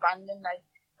along with Brandon, like,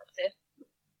 that's it.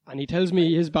 And he tells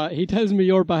me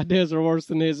your bad days are worse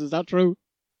than his, is that true?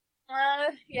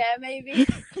 Yeah, maybe.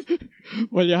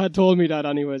 Well, you had told me that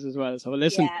anyways as well. So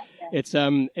listen,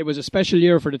 yeah. It was a special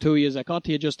year for the 2 years. I got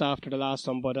to you just after the last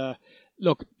one, but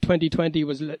look, 2020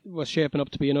 was shaping up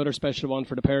to be another special one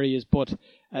for the Perrys, but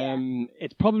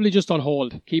it's probably just on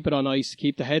hold. Keep it on ice,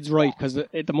 keep the heads right, because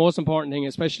the most important thing,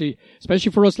 especially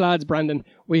for us lads, Brandon,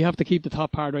 we have to keep the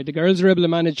top part right. The girls are able to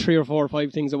manage 3 or 4 or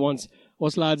 5 things at once.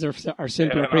 Us lads are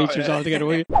simpler creatures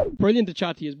altogether. Brilliant to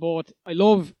chat to you both. I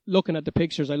love looking at the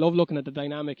pictures. I love looking at the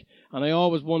dynamic, and I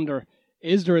always wonder,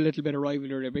 is there a little bit of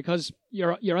rivalry there? Because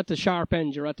you're at the sharp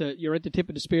end, you're at the tip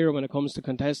of the spear when it comes to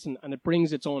contesting, and it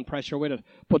brings its own pressure with it.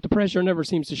 But the pressure never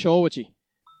seems to show with you.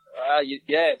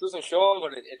 Yeah, it doesn't show,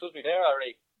 but it does be there,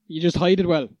 alright. You just hide it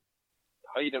well.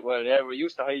 Hide it well, yeah. We're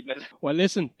used to hiding it. Well,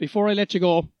 listen, before I let you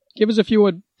go, give us a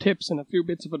few tips and a few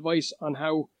bits of advice on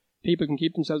how people can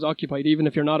keep themselves occupied even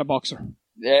if you're not a boxer?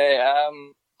 Yeah,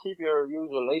 keep your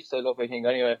usual lifestyle up, I think,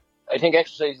 anyway. I think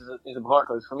exercise is important,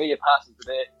 because for me it passes the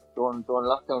day doing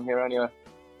lockdown here anyway,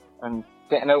 and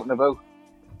getting out and about.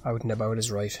 Out and about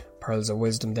is right. Pearls of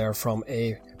wisdom there from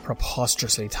a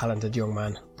preposterously talented young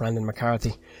man, Brandon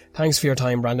McCarthy. Thanks for your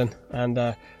time, Brandon,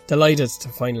 and delighted to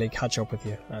finally catch up with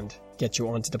you and get you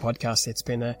onto the podcast. It's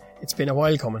been a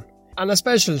while coming. And a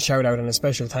special shout out and a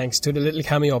special thanks to the little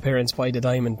cameo appearance by the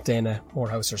Diamond, Dana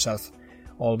Morehouse herself.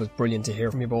 Always brilliant to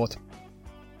hear from you both.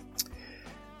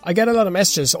 I get a lot of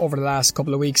messages over the last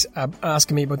couple of weeks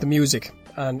asking me about the music,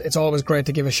 and it's always great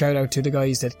to give a shout out to the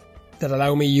guys that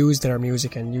allow me use their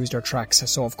music and use their tracks.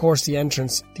 So of course the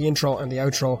intro and the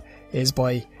outro is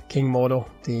by King Modo,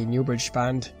 the Newbridge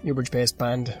based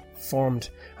band formed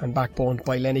and backboned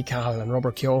by Lenny Cahill and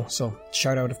Robert Keogh. So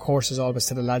shout out of course as always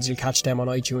to the lads. You'll catch them on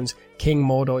iTunes, King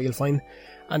Modo you'll find.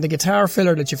 And the guitar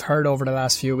filler that you've heard over the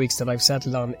last few weeks that I've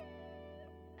settled on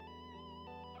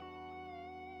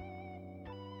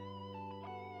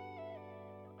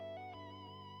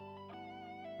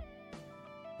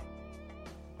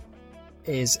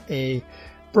is a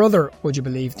brother, would you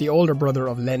believe, the older brother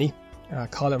of Lenny.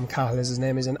 Colin Cahill is his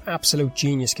name. Is an absolute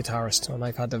genius guitarist, and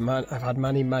I've had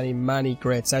many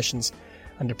great sessions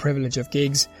and the privilege of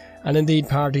gigs and indeed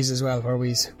parties as well, where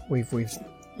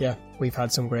we've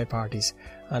had some great parties.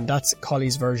 And that's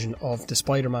Collie's version of the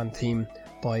Spider-Man theme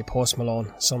by Post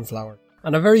Malone, Sunflower.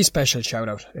 And a very special shout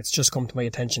out, it's just come to my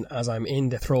attention as I'm in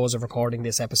the throes of recording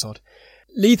this episode.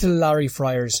 Lethal Larry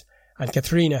Friars and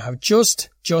Katrina have just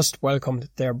welcomed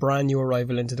their brand new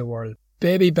arrival into the world.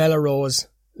 Baby Bella Rose,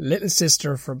 little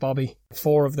sister for Bobby,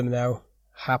 4 of them now,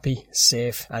 happy,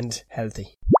 safe and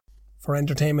healthy. For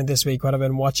entertainment this week, what I've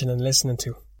been watching and listening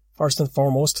to. First and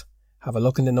foremost, have a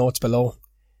look in the notes below.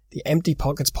 The Empty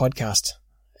Pockets podcast,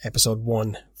 episode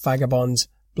 1, Vagabonds,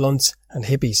 Blunts and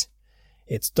Hippies.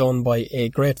 It's done by a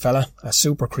great fella, a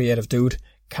super creative dude.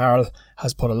 Carl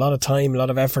has put a lot of time, a lot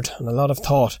of effort and a lot of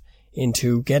thought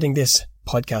into getting this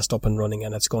podcast up and running,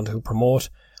 and it's going to promote,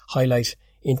 highlight,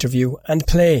 interview and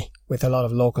play with a lot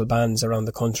of local bands around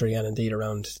the country and indeed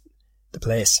around the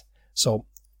place. So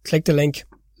click the link,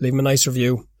 leave him a nice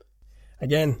review.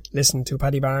 Again, listen to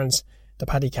Paddy Barnes, the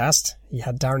Paddy Cast. He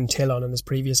had Darren Till on in his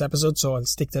previous episode, so I'll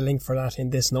stick the link for that in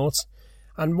this notes.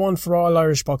 And one for all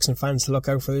Irish boxing fans to look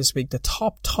out for this week, the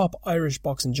top Irish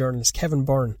boxing journalist, Kevin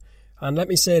Byrne. And let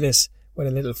me say this with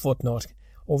a little footnote.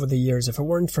 Over the years, if it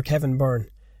weren't for Kevin Byrne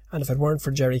and if it weren't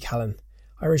for Jerry Callan,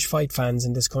 Irish fight fans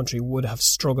in this country would have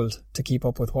struggled to keep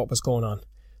up with what was going on.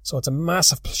 So it's a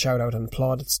massive shout out and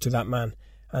plaudits to that man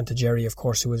and to Jerry, of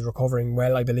course, who is recovering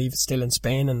well, I believe, still in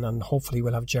Spain, and hopefully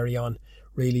we'll have Jerry on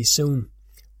really soon.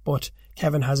 But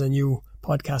Kevin has a new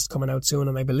podcast coming out soon,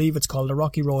 and I believe it's called The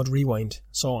Rocky Road Rewind.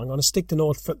 So I'm going to stick the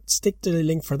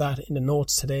link for that in the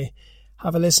notes today.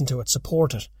 Have a listen to it,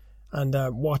 support it. And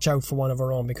watch out for one of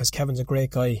our own, because Kevin's a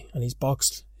great guy and he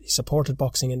supported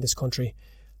boxing in this country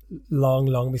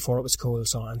long before it was cool.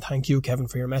 So, and thank you, Kevin,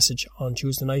 for your message on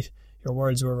Tuesday night. Your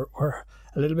words were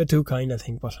a little bit too kind, I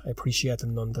think, but I appreciate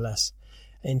them nonetheless.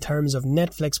 In terms of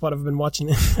Netflix, what I've been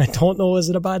watching, I don't know, is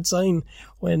it a bad sign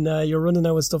when you're running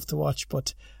out of stuff to watch,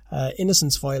 but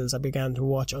Innocence Files I began to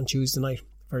watch on Tuesday night.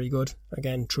 Very good.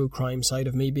 Again, true crime side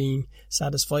of me being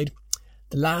satisfied.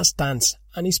 The Last Dance.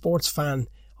 Any sports fan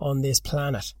on this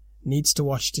planet needs to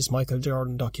watch this Michael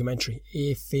Jordan documentary.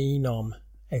 A phenom,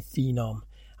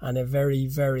 and a very,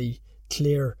 very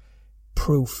clear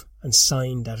proof and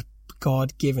sign that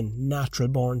God-given,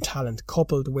 natural-born talent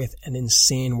coupled with an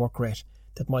insane work rate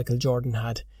that Michael Jordan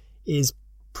had is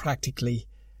practically,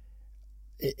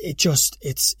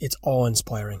 it's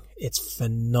awe-inspiring. It's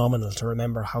phenomenal to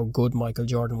remember how good Michael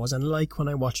Jordan was. And like when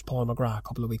I watched Paul McGrath a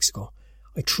couple of weeks ago,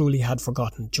 I truly had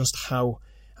forgotten just how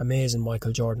amazing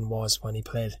Michael Jordan was when he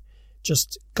played.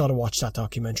 Just gotta watch that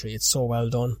documentary. It's so well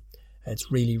done.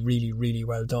 It's really, really, really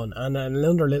well done. And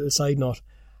another little side note,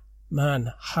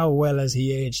 man, how well has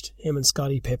he aged? Him and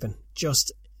Scottie Pippen,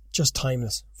 just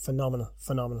timeless. Phenomenal.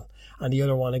 And the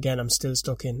other one, again, I'm still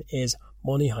stuck in, is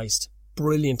Money Heist.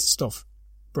 Brilliant stuff.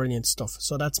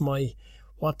 So that's my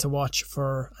what to watch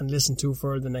for and listen to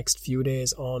for the next few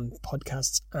days on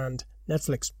podcasts and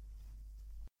Netflix.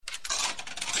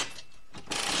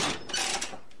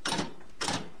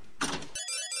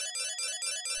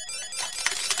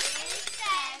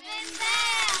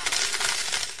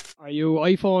 Are you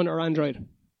iPhone or Android?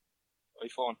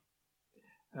 iPhone.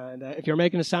 And if you're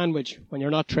making a sandwich when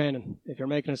you're not training, if you're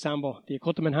making a sambo, do you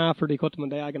cut them in half or do you cut them in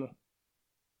diagonal?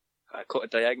 I cut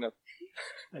it diagonal.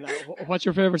 And what's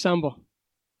your favourite sambo?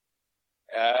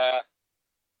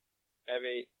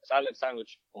 Maybe salad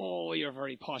sandwich. Oh, you're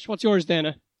very posh. What's yours, Dana?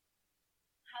 Ham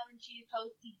and cheese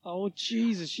toasty. Oh,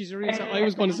 Jesus, she's a real... I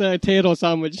was going to say a potato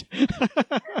sandwich.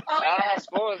 I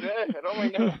suppose, yeah. I don't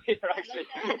mind that either, actually.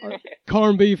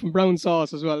 Corned beef and brown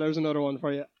sauce as well. There's another one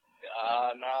for you.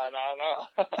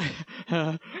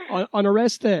 No. On a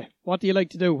rest day, what do you like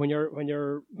to do when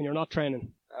you're not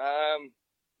training?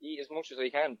 Eat as much as I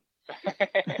can.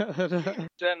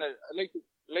 Then I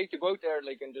like to go out there,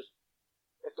 like, and just,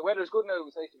 if the weather's good now,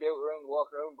 it's nice to be out around, walk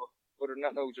around, but other than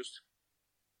that, no, just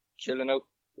chilling out.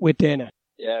 With Dana?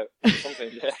 Yeah,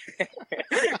 sometimes, yeah.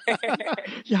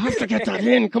 You have to get that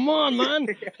in, come on, man.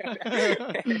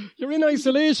 You're in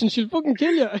isolation, she'll fucking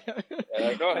kill you. Yeah,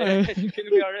 I know, she's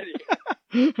killing me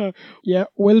already. Yeah,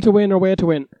 will to win or way to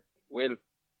win? Will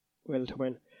to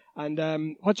win.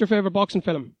 And what's your favourite boxing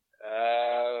film?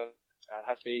 It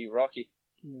has to be Rocky.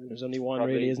 There's only one,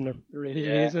 Probably. really, isn't there? There really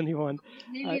is only one.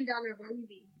 $1 Million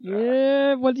Baby.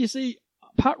 Yeah, well, you see,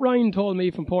 Pat Ryan told me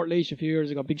from Portlaoise a few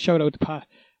years ago, big shout out to Pat,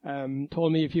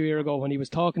 told me a few years ago when he was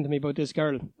talking to me about this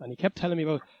girl, and he kept telling me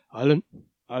about, Alan,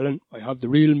 I have the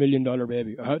real $1 Million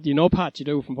Baby. Do you know Pat? You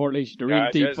do, from Portlaoise, the real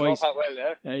deep voice. Pat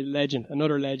well, yeah. Legend,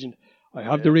 another legend. I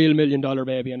have the real $1 Million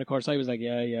Baby. And of course I was like,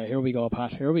 yeah, here we go,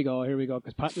 Pat, here we go,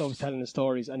 because Pat loves telling his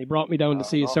stories. And he brought me down to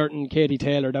see a certain Katie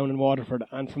Taylor down in Waterford,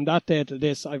 and from that day to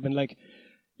this I've been like,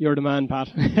 you're the man,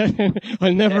 Pat.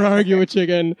 I'll never argue with you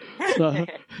again. So,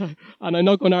 and I'm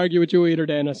not going to argue with you either,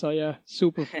 Dana. So yeah,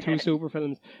 two super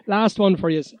films. Last one for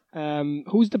you.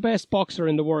 Who's the best boxer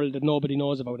in the world that nobody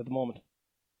knows about at the moment?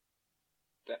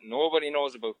 That nobody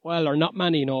knows about. Well, or not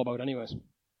many know about anyways.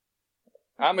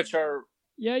 Amateur.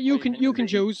 Yeah, you can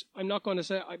choose. I'm not going to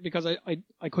say, because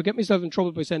I could get myself in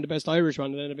trouble by saying the best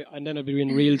Irishman, and then I'd be in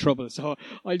real trouble. So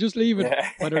I'll just leave it,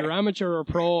 whether they're amateur or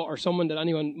pro or someone that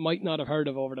anyone might not have heard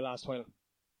of over the last while.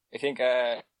 I think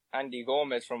Andy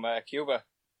Gomez from Cuba.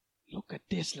 Look at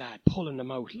this lad pulling them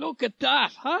out. Look at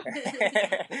that, huh?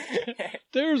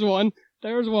 There's one.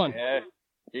 Yeah,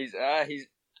 he's I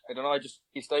don't know,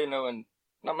 he's style now, and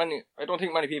I don't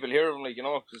think many people hear of him, like, you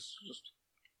know, because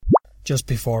just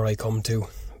before I come to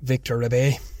Victor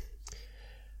Rebay,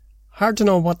 hard to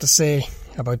know what to say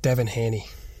about Devin Haney.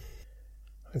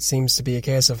 It seems to be a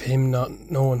case of him not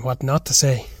knowing what not to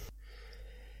say.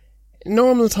 In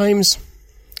normal times,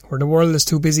 where the world is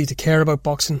too busy to care about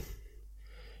boxing,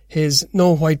 his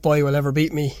 "no white boy will ever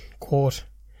beat me" quote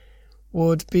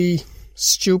would be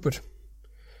stupid.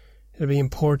 It'd be in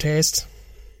poor taste.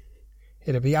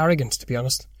 It'd be arrogant, to be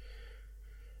honest.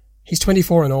 He's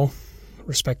 24-0.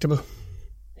 Respectable.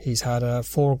 He's had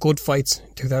 4 good fights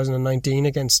in 2019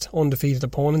 against undefeated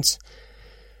opponents.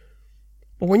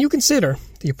 But when you consider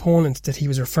the opponent that he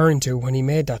was referring to when he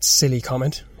made that silly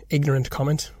comment, ignorant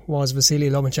comment, was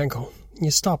Vasily Lomachenko, you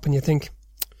stop and you think,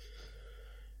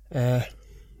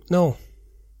 no,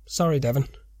 sorry Devin,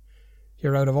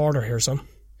 you're out of order here, son.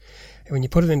 And when you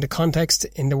put it into context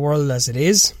in the world as it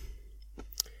is,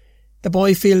 the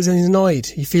boy feels annoyed,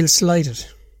 he feels slighted.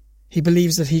 He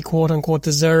believes that he quote-unquote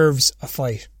deserves a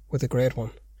fight with a great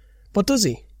one. But does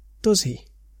he? Does he?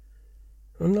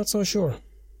 I'm not so sure.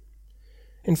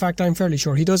 In fact, I'm fairly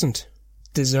sure he doesn't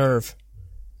deserve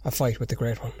a fight with the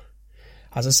great one.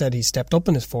 As I said, he's stepped up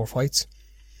in his 4 fights.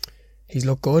 He's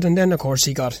looked good, and then of course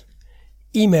he got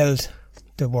emailed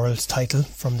the world title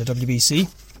from the WBC,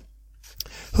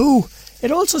 who,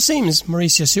 it also seems,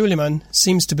 Mauricio Sulaiman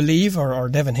seems to believe, or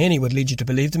Devin Haney would lead you to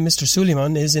believe, that Mr.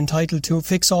 Sulaiman is entitled to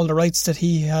fix all the rights that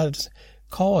he had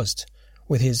caused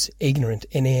with his ignorant,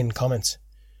 inane comments.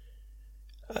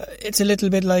 It's a little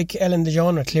bit like Ellen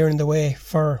DeGeneres clearing the way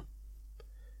for...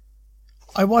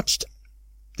 I watched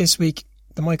this week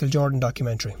the Michael Jordan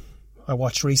documentary. I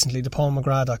watched recently the Paul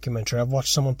McGrath documentary. I've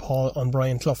watched some on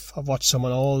Brian Clough. I've watched some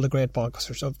on all the great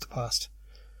boxers of the past.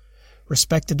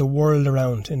 Respected the world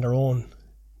around in their own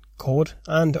code,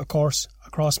 and of course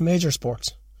across major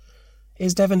sports.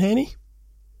 Is Devin Haney?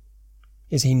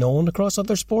 Is he known across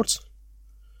other sports?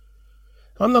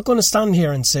 I'm not going to stand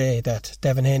here and say that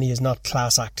Devin Haney is not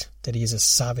class act, that he is a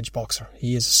savage boxer.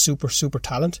 He is a super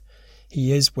talent.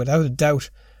 He is without a doubt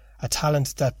a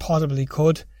talent that possibly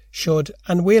could, should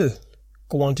and will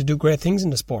go on to do great things in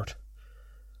the sport.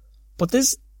 But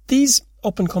these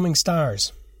up and coming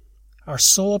stars are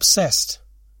so obsessed,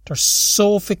 they're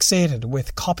so fixated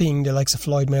with copying the likes of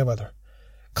Floyd Mayweather,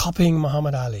 copying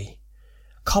Muhammad Ali,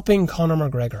 copying Conor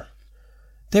McGregor.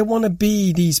 They want to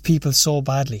be these people so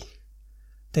badly.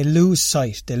 They lose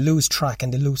sight, they lose track,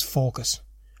 and they lose focus.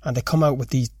 And they come out with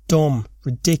these dumb,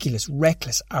 ridiculous,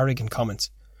 reckless, arrogant comments.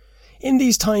 In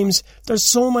these times, there's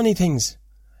so many things.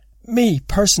 Me,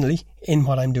 personally, in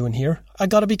what I'm doing here, I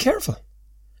gotta be careful.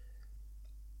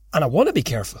 And I want to be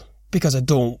careful because I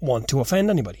don't want to offend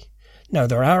anybody. Now,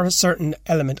 there are a certain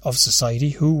element of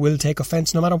society who will take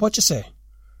offence no matter what you say.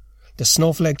 The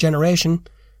snowflake generation,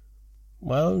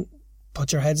 well,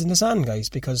 put your heads in the sand, guys,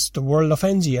 because the world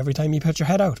offends you every time you put your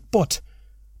head out. But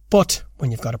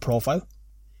when you've got a profile,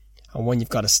 and when you've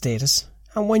got a status,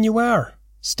 and when you are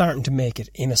starting to make it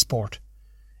in a sport,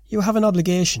 you have an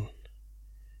obligation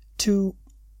to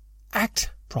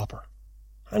act proper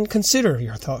and consider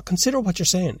your thought. Consider what you're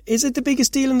saying. Is it the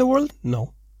biggest deal in the world?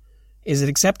 No. Is it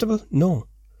acceptable? No.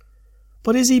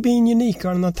 But is he being unique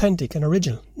or authentic and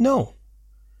original? No.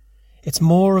 It's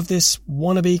more of this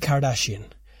wannabe Kardashian.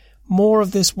 More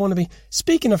of this wannabe...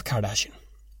 Speaking of Kardashian,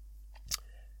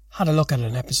 had a look at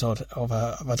an episode of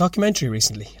a documentary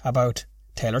recently about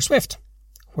Taylor Swift,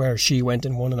 where she went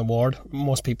and won an award.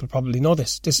 Most people probably know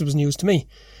this. This was news to me.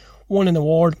 Won an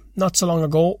award not so long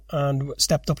ago and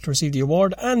stepped up to receive the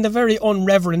award, and the very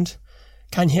unreverend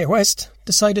Kanye West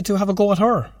decided to have a go at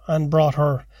her and brought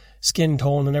her skin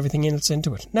tone and everything else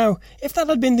into it. Now, if that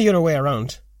had been the other way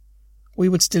around, we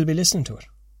would still be listening to it.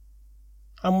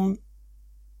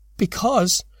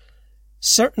 Because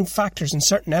certain factors and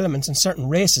certain elements and certain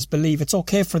races believe it's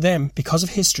okay for them, because of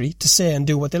history, to say and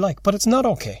do what they like. But it's not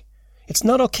okay. It's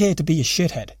not okay to be a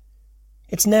shithead.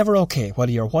 It's never okay,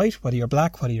 whether you're white, whether you're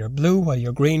black, whether you're blue, whether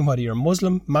you're green, whether you're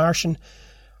Muslim, Martian,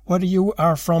 whether you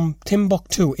are from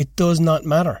Timbuktu. It does not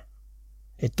matter.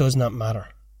 It does not matter.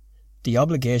 The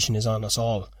obligation is on us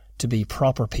all to be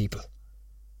proper people.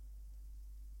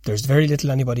 There's very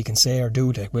little anybody can say or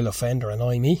do that will offend or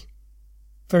annoy me.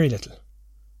 Very little.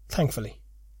 Thankfully.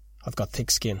 I've got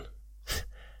thick skin.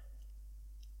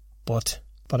 But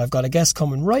I've got a guest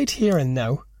coming right here and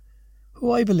now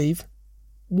who I believe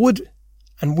would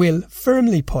and will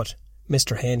firmly put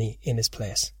Mr. Haney in his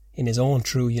place, in his own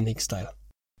true unique style.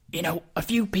 You know, a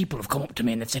few people have come up to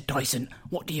me and they've said, Dyson,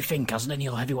 what do you think as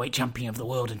lineal heavyweight champion of the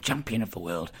world and champion of the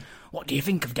world? What do you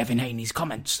think of Devin Haney's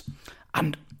comments?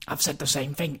 And I've said the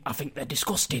same thing. I think they're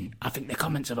disgusting. I think the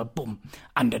comments of a bum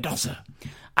and a dosser.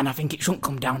 And I think it shouldn't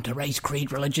come down to race,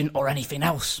 creed, religion or anything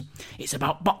else. It's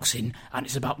about boxing and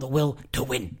it's about the will to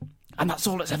win. And that's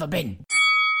all it's ever been.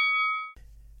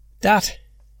 That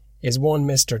is one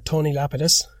Mr. Tony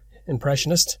Lapidus,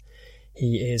 impressionist.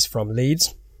 He is from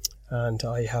Leeds, and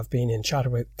I have been in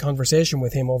conversation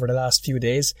with him over the last few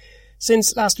days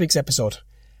since last week's episode,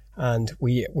 and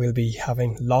we will be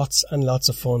having lots and lots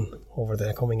of fun over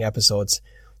the coming episodes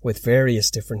with various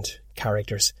different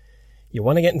characters. You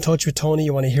want to get in touch with Tony,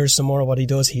 you want to hear some more of what he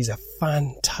does, he's a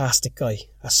fantastic guy,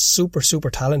 a super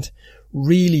talent,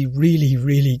 really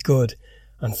good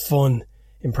and fun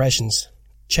impressions.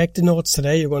 Check the notes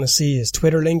today. You're going to see his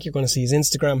Twitter link, you're going to see his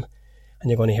Instagram, and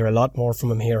you're going to hear a lot more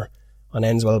from him here on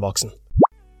Enswell Boxing.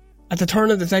 At the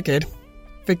turn of the decade,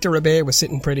 Victor Rebay was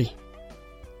sitting pretty.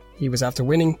 He was after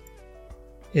winning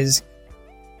his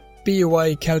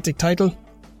BUI Celtic title.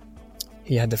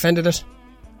 He had defended it,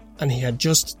 and he had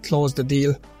just closed the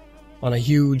deal on a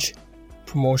huge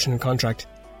promotion contract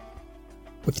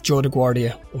with Joe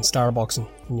DeGuardia in Star Boxing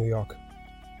in New York.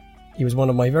 He was one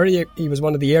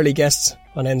of the early guests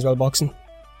on Enswell Boxing.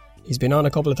 He's been on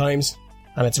a couple of times,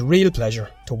 and it's a real pleasure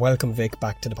to welcome Vic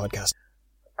back to the podcast.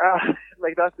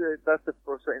 That's the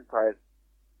frustrating part.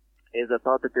 Is I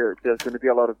thought that there's going to be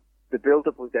a lot of the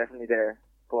build-up was definitely there,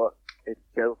 but it's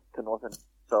built to nothing.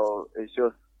 So it's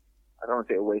just, I don't want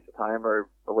to say a waste of time or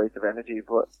a waste of energy,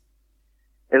 but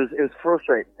it was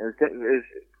frustrating. It was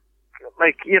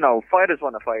like, you know, fighters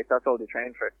want to fight. That's all they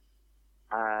train for,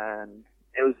 and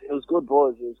it was good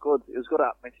buzz. It was good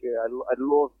atmosphere. I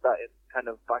love that it's kind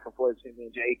of back and forth between me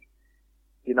and Jake.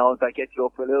 You know, that gets you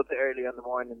up a little bit early in the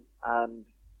morning and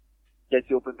gets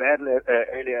you up in bed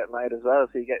early at night as well,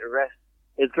 so you get your rest.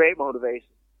 It's great motivation.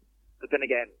 But then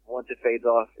again, once it fades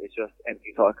off, it's just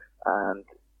empty talk and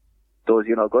does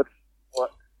you no good.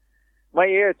 What? My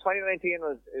year, 2019,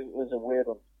 was a weird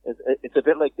one. It's a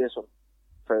bit like this one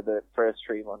for the first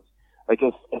 3 months. Like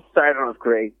it started off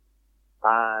great,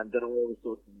 and then all of a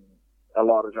sudden, a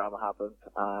lot of drama happened,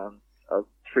 and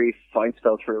 3 fights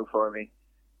fell through for me.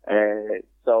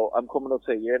 So I'm coming up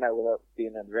to a year now without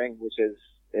being in the ring, which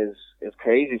is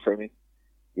crazy for me.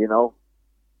 You know,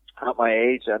 at my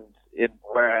age and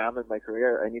where I am in my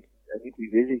career, I need to be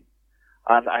busy.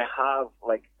 And I have,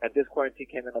 like, and this quarantine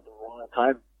came in at the wrong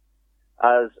time,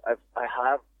 as I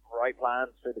have right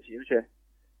plans for the future.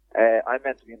 I'm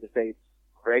meant to be in the States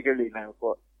regularly now,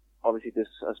 but obviously this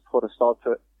has put a stop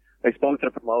to it. I spoke to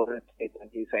the promoter and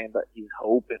he's saying that he's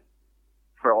hoping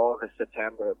for August,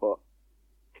 September, but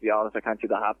to be honest, I can't see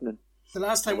that happening. The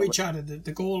last time we chatted,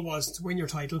 the goal was to win your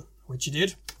title, which you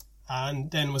did, and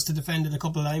then was to defend it a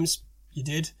couple of times. You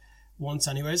did. once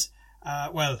anyways.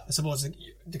 Well, I suppose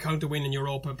the counter win in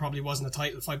Europa probably wasn't a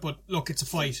title fight, but look, it's a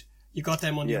fight. You got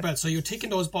them under your belt, so you're ticking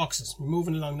those boxes. You're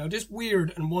moving along. Now, this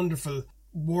weird and wonderful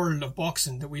world of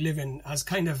boxing that we live in has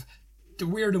kind of, the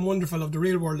weird and wonderful of the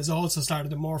real world has also started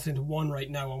to morph into one right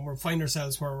now, and we find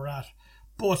ourselves where we're at.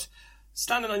 But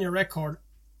standing on your record,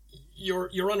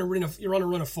 you're on a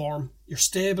run of form. Your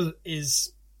stable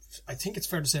is, I think it's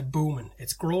fair to say, booming.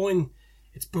 It's growing.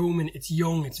 It's booming, it's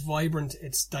young, it's vibrant,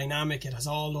 it's dynamic, it has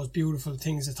all those beautiful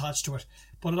things attached to it.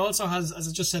 But it also has, as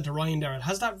I just said to Ryan there, it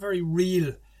has that very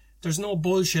real, there's no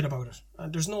bullshit about it.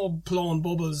 There's no blowing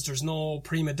bubbles, there's no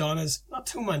prima donnas. Not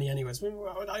too many anyways.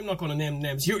 I'm not going to name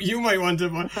names. You might want to,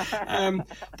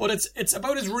 but it's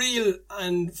about as real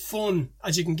and fun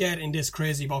as you can get in this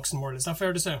crazy boxing world. Is that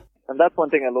fair to say? And that's one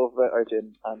thing I love about our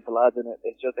gym and the lads in it.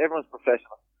 It's just everyone's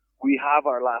professional. We have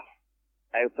our laugh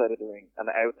outside of the ring and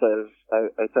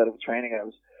outside of training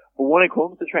hours. But when it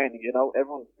comes to training, you know,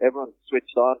 everyone's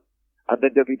switched on. And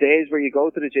then there'll be days where you go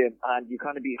to the gym and you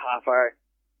kind of be half-hearted.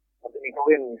 And then you go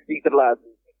in and you speak to the lads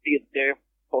and you see it, they're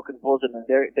fucking buzzing and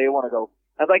they want to go.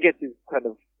 And that gets you kind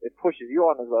of, it pushes you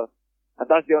on as well.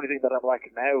 And that's the only thing that I'm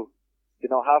lacking now.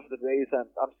 You know, half of the days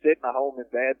I'm sitting at home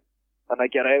in bed and I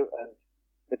get out and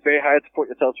it's very hard to put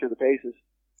yourself through the paces.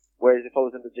 Whereas if I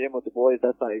was in the gym with the boys,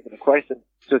 that's not even a question.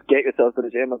 Just get yourself to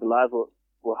the gym and the lads will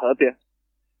help you.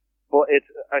 But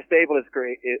our stable is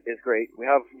great. It's great. We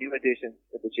have new additions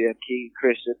in the gym: Keane,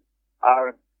 Christian,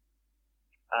 Aaron,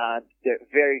 and they're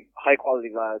very high quality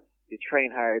lads. They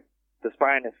train hard. The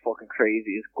sparring is fucking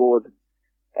crazy. It's good.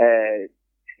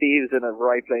 Steve's in the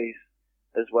right place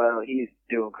as well. He's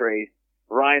doing great.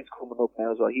 Ryan's coming up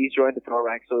now as well. He's joined the pro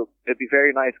rank, so it'd be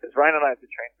very nice because Ryan and I have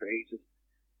been training for ages.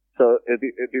 So it'd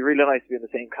be really nice to be in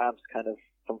the same camps, kind of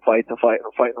from fight to fight,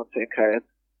 or fighting on the same cards.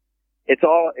 It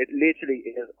literally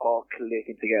is all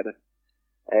clicking together.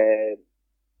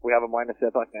 We have a minor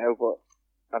setback now, but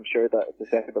I'm sure that the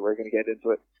second that we're going to get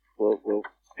into it, we'll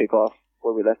pick off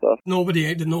where we left off.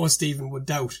 Nobody that knows Stephen would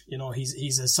doubt. You know,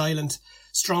 he's a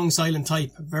strong silent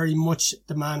type, very much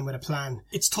the man with a plan.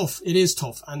 It's tough. It is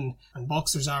tough, and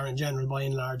boxers are in general, by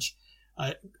and large,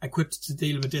 equipped to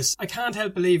deal with this. I can't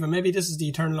help believe, and maybe this is the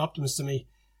eternal optimist to me,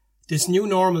 this new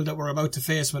normal that we're about to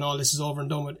face when all this is over and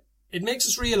done with, it makes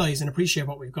us realise and appreciate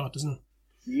what we've got, doesn't it?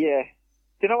 Yeah.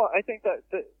 You know what? I think that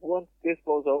once this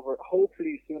blows over,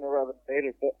 hopefully sooner rather than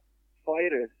later, the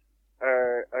fighters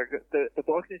are the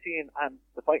boxing scene and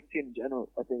the fighting scene in general,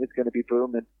 I think it's going to be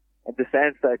booming in the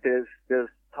sense that there's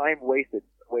time wasted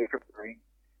away from the ring.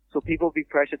 So people will be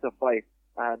pressured to fight,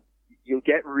 and you'll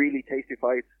get really tasty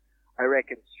fights, I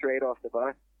reckon, straight off the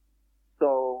bat.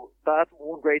 So that's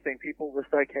one great thing. People will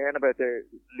start caring about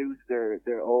lose their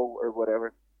O or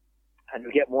whatever. And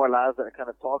you get more lads that are kind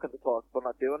of talking the talk but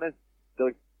not doing it.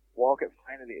 They'll walk it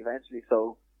finally eventually.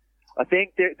 So I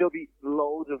think there'll be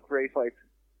loads of great fights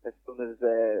as soon as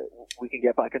we can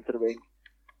get back into the ring.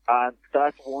 And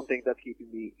that's one thing that's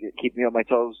keeping me on my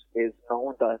toes, is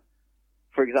knowing that,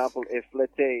 for example, if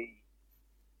let's say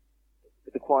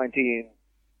the quarantine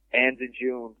ends in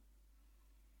June,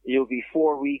 you'll be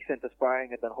 4 weeks into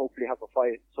sparring and then hopefully have a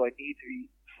fight. So I need to be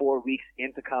 4 weeks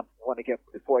into camp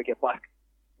before I get back,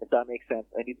 if that makes sense.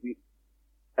 I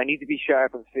need to be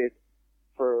sharp and fit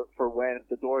for when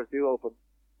the doors do open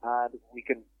and we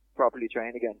can properly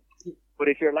train again. But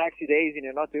if you're laxy days and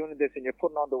you're not doing this and you're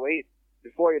putting on the weight,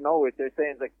 before you know it, they're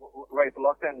saying like, right, the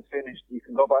lockdown is finished, you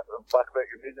can go back about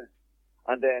your business.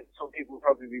 And then some people will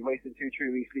probably be wasting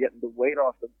 2-3 weeks to getting the weight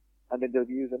off them, and then they'll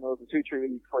be using another 2-3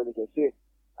 weeks before they get sick.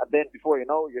 And then before you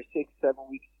know, you're 6-7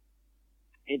 weeks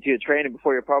into your training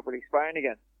before you're properly sparring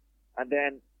again. And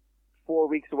then 4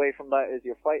 weeks away from that is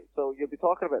your fight. So you'll be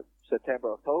talking about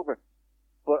September, October.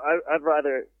 But I'd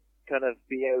rather kind of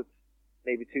be out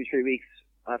maybe 2-3 weeks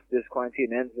after this quarantine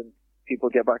ends and people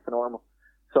get back to normal.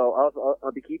 So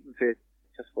I'll be keeping fit.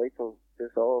 Just wait till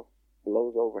this all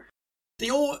blows over.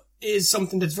 The O is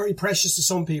something that's very precious to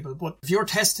some people, but if you're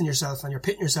testing yourself and you're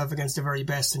pitting yourself against the very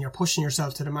best and you're pushing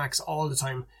yourself to the max all the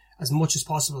time, as much as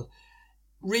possible,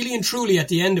 really and truly at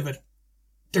the end of it,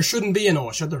 there shouldn't be an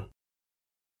O, should there?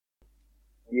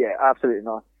 Yeah, absolutely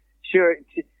not. Sure,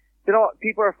 you know,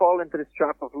 people are falling into this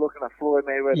trap of looking at Floyd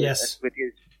Mayweather with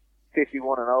his 51-0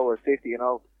 or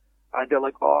 50-0, and they're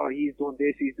like, oh, he's doing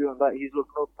this, he's doing that, he's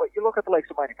looking up. But you look at the likes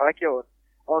of Manny Pacquiao and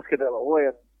Oscar De La Hoya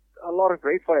and a lot of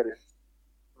great fighters,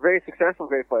 very successful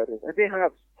great fighters, and they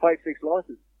have 5-6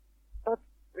 losses.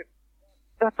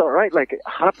 That's all right. Like, it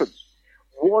happens.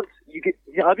 Once you get,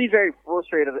 I'll be very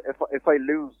frustrated if I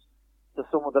lose to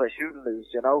someone that I shouldn't lose.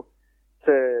 You know,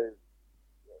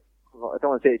 I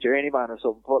don't want to say a journeyman or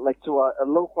something, but like to a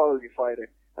low quality fighter,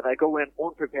 and I go in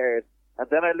unprepared, and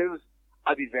then I lose,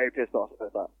 I'd be very pissed off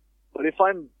about that. But if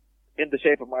I'm in the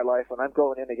shape of my life and I'm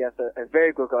going in against a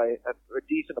very good guy, a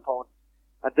decent opponent,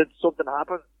 and then something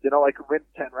happens, I can win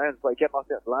 10 rounds by getting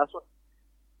knocked out in the last one.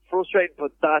 Frustrating,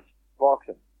 but that's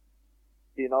boxing.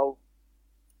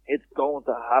 It's going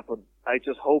to happen. I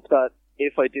just hope that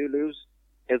if I do lose,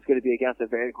 it's going to be against a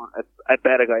very good, a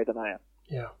better guy than I am.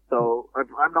 Yeah. So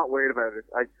I'm not worried about it.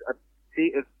 I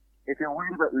see if you're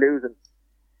worried about losing,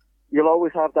 you'll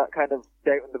always have that kind of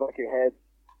doubt in the back of your head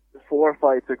before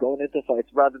fights or going into fights,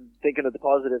 rather than thinking of the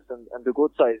positives and the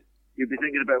good side. You'd be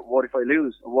thinking about, what if I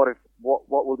lose? And what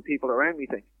will the people around me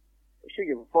think? Sure,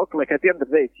 give a fuck. Like, at the end of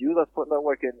the day, it's you that's putting that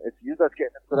work in. It's you that's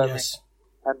getting into that ring.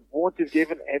 And once you've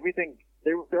given everything,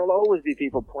 there'll always be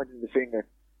people pointing the finger,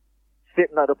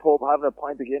 sitting at a pub having a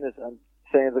pint of Guinness and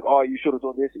saying, like, oh, you should have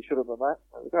done this, you should have done that.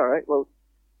 I'm like, alright, well,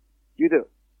 you do.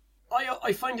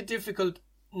 I find it difficult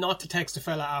not to text a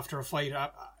fella after a fight,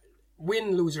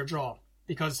 win, lose or draw.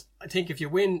 Because I think if you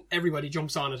win, everybody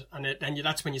jumps on it, and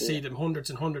that's when you see them, hundreds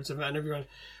and hundreds of them, and everyone.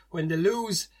 When they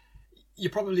lose, you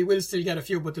probably will still get a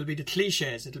few, but there'll be the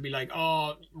cliches. It'll be like,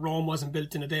 oh, Rome wasn't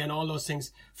built in a day, and all those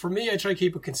things. For me, I try to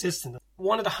keep it consistent.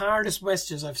 One of the hardest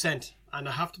messages I've sent, and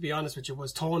I have to be honest with you,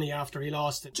 was Tony after he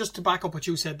lost it. Just to back up what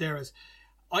you said there, is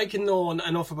I can know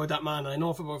enough about that man. I know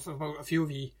about a few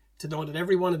of you to know that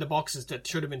every one of the boxes that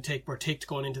should have been ticked were ticked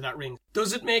going into that ring.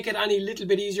 Does it make it any little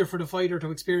bit easier for the fighter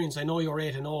to experience? I know you're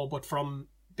 8-0, but from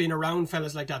being around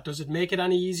fellas like that, does it make it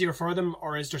any easier for them,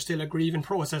 or is there still a grieving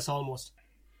process almost?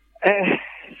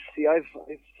 See, I've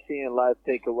seen a lad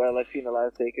take it well. I've seen a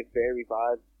lad take it very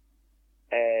bad.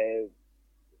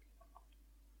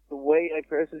 The way I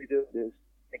personally do it is,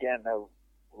 again, now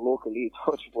locally,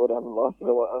 touch wood, I haven't lost in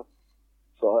a while,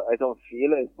 so I don't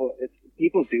feel it. But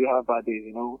people do have bad days,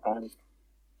 and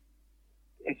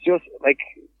it's just like,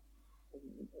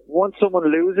 once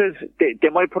someone loses, they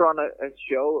might put on a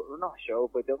show, or not a show,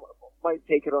 but they might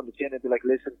take it on the chin and be like,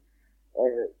 listen,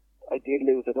 I did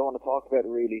lose, I don't want to talk about it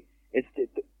really. It's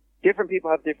different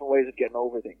people have different ways of getting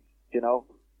over things,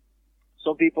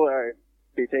 Some people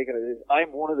they take it,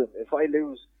 I'm one of them. If I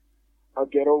lose, I'll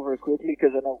get over it quickly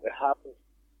because I know it happened.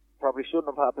 Probably shouldn't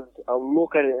have happened. I'll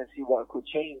look at it and see what could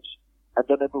change, and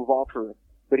then I move on from it.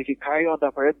 But if you carry on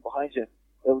that burden behind you,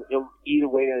 it'll eat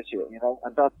away at you,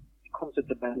 and that comes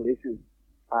into mental issues.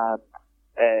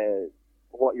 And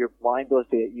what your mind does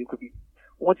to it, you could be,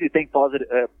 once you think positive,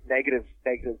 negative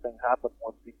things happen.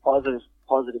 Once you think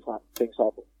positive things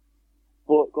happen.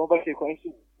 But going back to your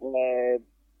question,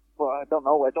 well, I don't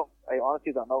know. I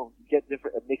honestly don't know. You get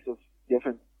a mix of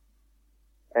different.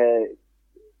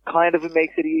 Kind of it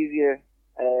makes it easier,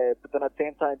 but then at the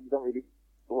same time, you don't really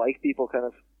like people kind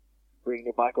of bringing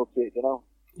you back up to it,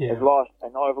 Yeah. I've lost. I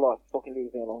know I've lost. Fucking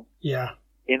leave me alone. Yeah.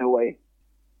 In a way.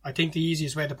 I think the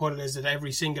easiest way to put it is that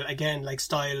every single, again, like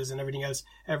styles and everything else,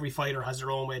 every fighter has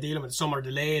their own way of dealing with it. Some are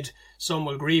delayed, some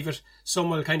will grieve it, some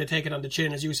will kind of take it on the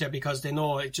chin, as you said, because they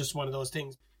know it's just one of those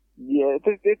things. Yeah,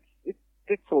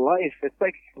 it's life. It's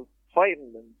like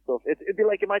fighting and stuff. It'd be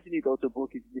like, imagine you go to a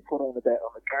book, you put on a bet,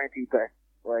 on a guaranteed bet,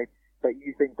 right? That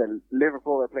you think that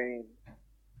Liverpool are playing,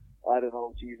 I don't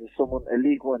know, Jesus, a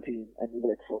League One team, and you're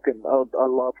like, fucking, I'll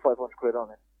lob 500 quid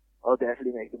on it. I'll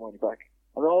definitely make the money back.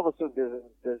 And then all of a sudden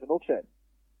there's an upset.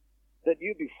 Then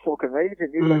you'd be fucking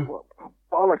raging. You'd be like, well,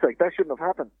 bollocks, like, that shouldn't have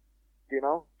happened.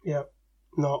 Yeah.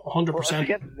 No, 100%. Well,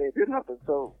 again, it did happen,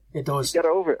 so it does. Get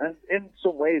over it. And in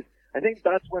some ways, I think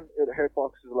that's when it hurt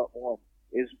boxers a lot more,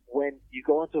 is when you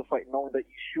go into a fight knowing that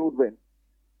you should win,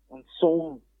 and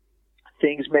some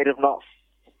things may have not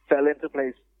fell into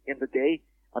place in the day,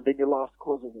 and then you lost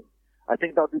because of it. I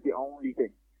think that would be the only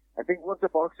thing. I think once a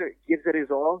boxer gives it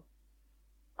his all,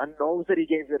 and knows that he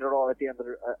gave it all at the end of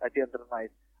the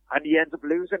night, and he ends up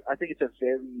losing, I think it's a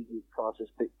very easy process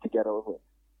to get over it.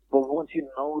 But once you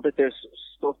know that there's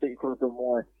stuff that you could have done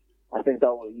more, I think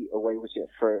that will eat away with you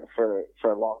for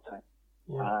a long time.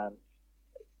 Yeah. And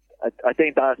I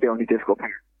think that's the only difficult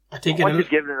part. I think once you've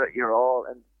given it your all,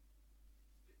 and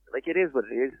like, it is what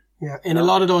it is. Yeah, in a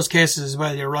lot of those cases as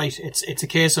well, you're right. It's a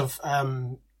case of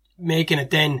making it,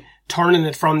 then turning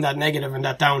it from that negative and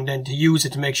that down, then to use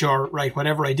it to make sure, right,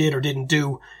 whatever I did or didn't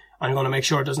do, I'm going to make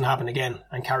sure it doesn't happen again,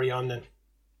 and carry on then.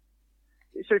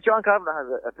 Sure, John Kavanagh has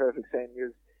a perfect saying: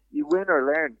 you win or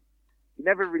learn. You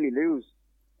never really lose.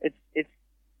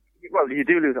 Well, you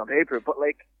do lose on paper, but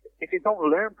like, if you don't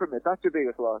learn from it, that's your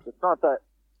biggest loss. It's not that.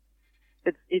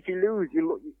 If you lose,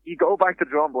 you go back to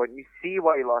the drawing board and you see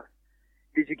why you lost.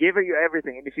 Did you give it your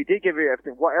everything? And if you did give it your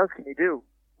everything, what else can you do?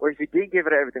 Or if you did give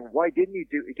it everything, why didn't you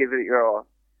give it your all?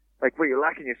 Like, were you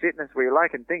lacking your fitness? Were you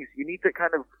lacking things? You need to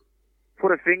kind of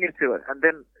put a finger to it and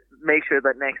then make sure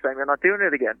that next time you're not doing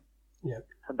it again. Yeah.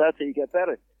 And that's how you get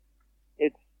better.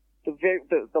 It's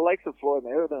the likes of Floyd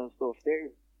Mayweather and stuff.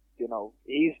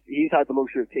 He's had the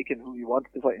luxury of picking who he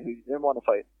wanted to fight and who he didn't want to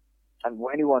fight, and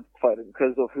when he wanted to fight him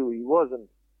because of who he was.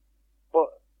 But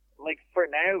like for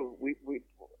now, we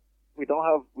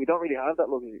don't really have that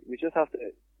luxury. We just have to,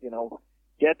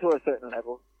 get to a certain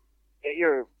level, get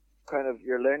your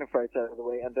learning fights out of the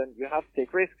way, and then you have to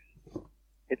take risks.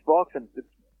 It's boxing.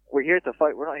 We're here to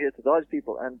fight. We're not here to dodge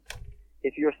people. And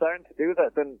if you're starting to do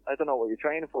that, then I don't know what you're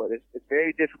training for. It's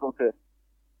very difficult to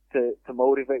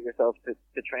motivate yourself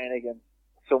to train against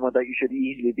someone that you should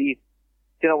easily beat.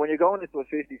 When you're going into a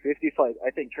 50-50 fight,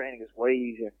 I think training is way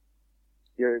easier.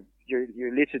 You're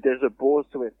literally, there's a buzz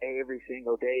to it every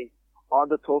single day. On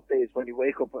the tough days when you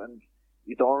wake up and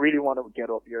you don't really want to get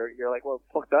up, you're like, well,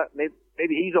 fuck that.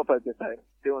 Maybe he's up at this time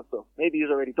doing stuff. Maybe he's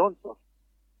already done stuff.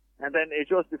 And then it's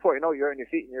just before you know, you're on your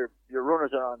feet and your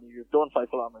runners are on. You've done 5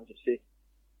 kilometers of C.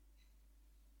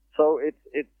 So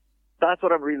that's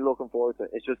what I'm really looking forward to.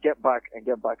 It's just get back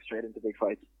straight into big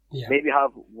fights. Yeah. Maybe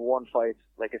have one fight,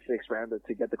 like a 6th rounder,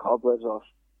 to get the cobwebs off.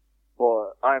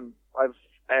 But I've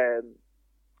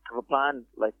a plan,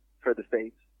 like, for the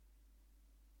States.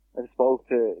 I spoke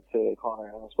to Conor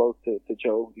and I spoke to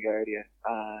Joe DiGuardia.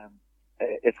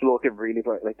 It's looking really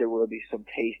bright. Like, there will be some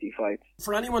tasty fights.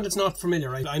 For anyone that's not familiar,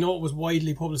 right, I know it was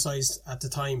widely publicised at the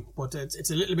time, but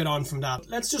it's a little bit on from that.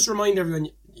 Let's just remind everyone,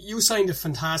 you signed a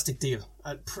fantastic deal.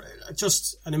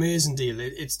 Just an amazing deal.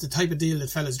 It's the type of deal that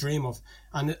fellas dream of.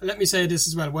 And let me say this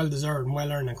as well deserved and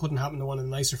well earned, and couldn't happen to one of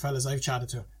the nicer fellas I've chatted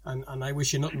to. And I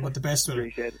wish you nothing but the best with it.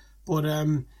 Appreciate it. But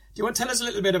do you want to tell us a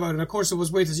little bit about it? Of course, it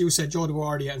was with, as you said, Joe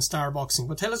DiGuardia and Star Boxing.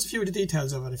 But tell us a few of the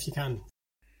details of it, if you can.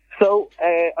 So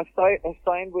I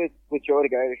signed with Joe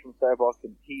DiGuardia from Star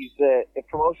Boxing. He's a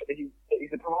promoter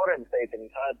in the States, and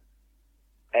he's had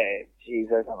I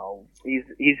don't know.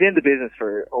 He's in the business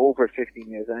for over 15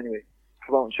 years anyway,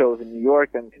 promoting shows in New York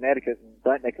and Connecticut and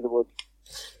that neck of the woods.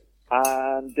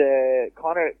 And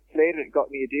Conor Slater got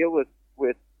me a deal with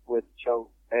Joe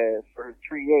for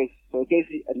 3 years, so it gives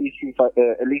me at least 3 fights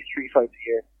a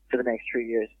year for the next 3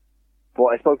 years. But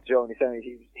I spoke to Joe and he said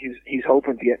he's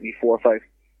hoping to get me 4 or 5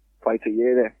 fights a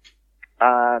year there.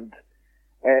 And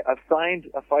I've signed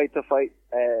a fight to fight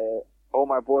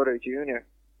Omar Border Jr.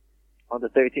 on the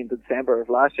 13th of December of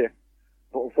last year.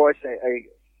 But unfortunately,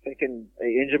 I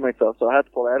injured myself, so I had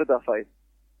to pull out of that fight.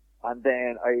 And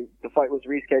then the fight was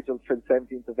rescheduled for the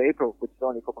 17th of April, which is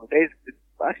only a couple of days. It's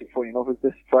actually funny enough, it was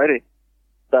this Friday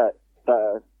that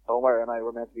Omar and I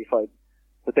were meant to be fighting.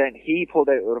 But then he pulled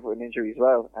out of an injury as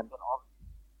well, and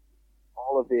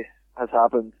all of this has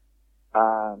happened,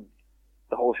 and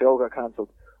the whole show got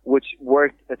cancelled, which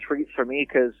worked a treat for me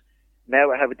because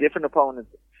now I have a different opponent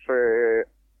for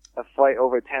a fight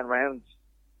over 10 rounds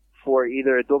for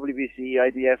either a WBC,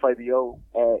 IDF, IBO,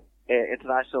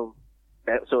 international,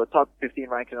 so a top 15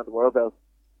 ranking on the world belt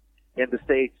in the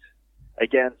States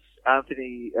against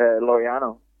Anthony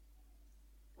Laureano,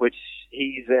 which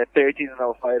he's a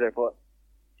 13-0 fighter, but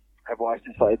I've watched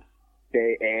his fights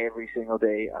every single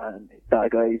day, and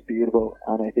that guy is beautiful,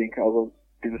 and I think I will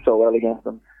do so well against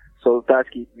him. So that's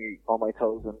keeping me on my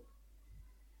toes, and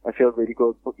I feel really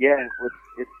good. But yeah,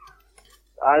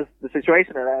 as the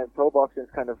situation around pro boxing is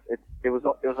it was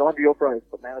on the uprise,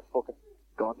 but now it's fucking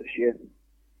gone to shit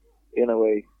in a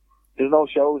way. There's no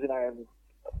shows in Ireland.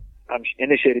 I'm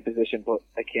in a shitty position, but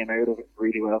I came out of it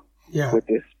really well with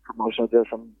this promotional deal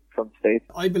from the States.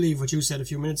 I believe what you said a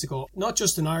few minutes ago, not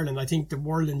just in Ireland, I think the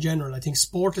world in general. I think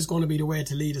sport is going to be the way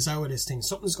to lead us out of this thing.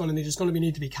 There's going to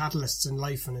need to be catalysts in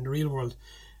life and in the real world.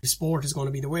 Sport is going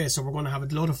to be the way, so we're going to have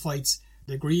a lot of fights.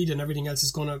 The greed and everything else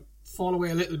is going to fall away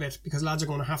a little bit because lads are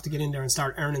going to have to get in there and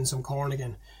start earning some corn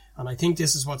again. And I think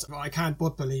this is I can't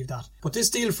but believe that. But this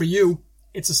deal for you,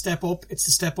 it's a step up. It's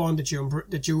the step on that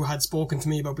you had spoken to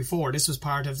me about before. This was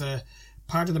part of the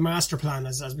master plan,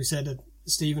 as we said, that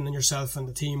Stephen and yourself and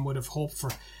the team would have hoped for.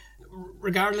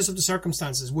 Regardless of the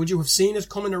circumstances, would you have seen it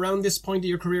coming around this point of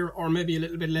your career, or maybe a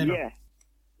little bit later? Yeah.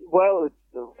 Well,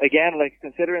 again,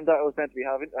 considering that I was meant to be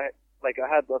having, I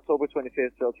had October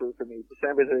 25th fell through for me,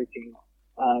 December 13th,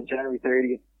 and January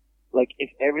 30th. If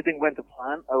everything went to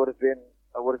plan, I would have been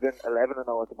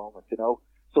 11-0 at the moment,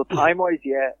 So time-wise,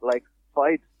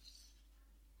 fights,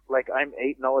 I'm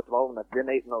 8-0 at the moment. I've been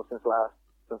 8-0 since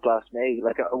last May.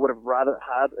 I would have rather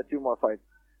had 2 more fights.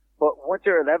 But once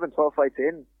you're 11, 12 fights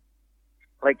in,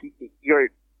 you're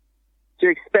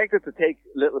expected to take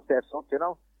little steps up,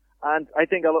 And I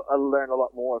think I'll learn a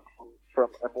lot more from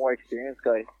a more experienced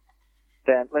guy.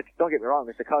 Then, don't get me wrong,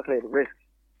 it's a calculated risk.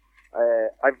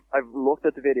 I've looked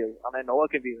at the videos, and I know I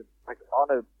can be on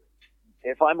a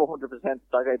if I'm 100%, that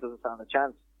guy doesn't stand a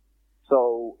chance.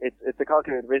 So it's a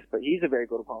calculated risk, but he's a very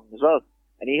good opponent as well,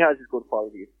 and he has his good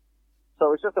qualities.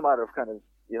 So it's just a matter of kind of,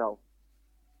 you know,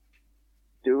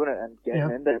 doing it and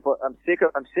getting in there. But I'm sick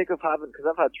of having, because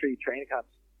I've had 3 training camps.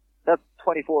 That's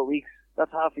 24 weeks.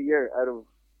 That's half a year out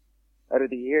of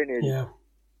the year nearly. Yeah.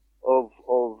 Of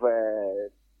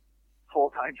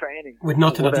full-time training with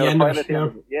nothing at the end of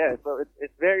it. Yeah, so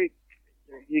it's very,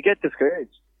 you get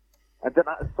discouraged, and then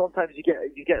sometimes you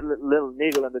get a little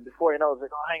niggle, and then before you know, it's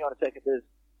like, oh, hang on a second,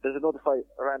 there's another fight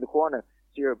around the corner,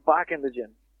 so you're back in the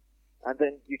gym, and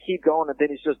then you keep going, and then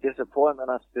it's just disappointment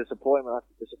after disappointment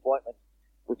after disappointment,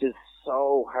 which is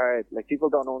so hard. Like, people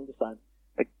don't understand.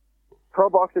 Like, pro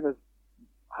boxing is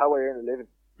how I earn a living.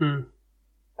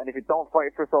 And if you don't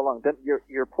fight for so long, then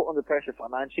you're put under pressure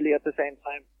financially at the same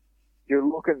time.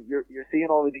 You're seeing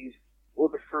all of these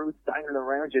other fruits dangling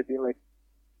around you, being like,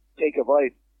 take a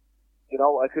bite. You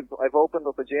know, I've opened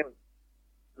up a gym,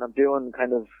 and I'm doing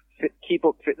kind of keep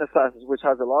up fitness classes, which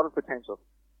has a lot of potential.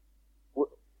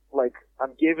 Like,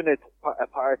 I'm giving it a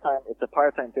part-time, it's a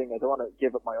part-time thing, I don't want to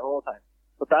give it my whole time.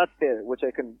 But that's there, which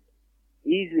I can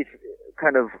easily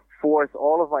kind of force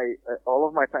all of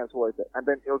my time towards it, and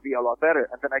then it'll be a lot better,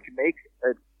 and then I can make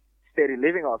a steady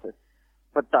living off it.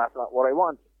 But that's not what I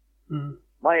want.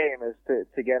 My aim is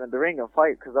to get in the ring and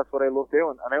fight, because that's what I love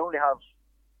doing, and I only have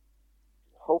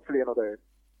hopefully another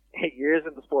 8 years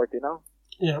in the sport, you know?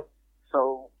 Yeah.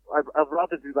 So I'd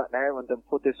rather do that now and then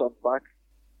put this on back.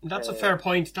 That's a fair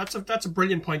point. That's a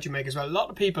brilliant point you make as well. A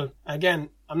lot of people, again,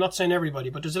 I'm not saying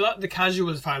everybody, but there's a lot of the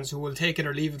casual fans who will take it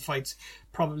or leave it fights,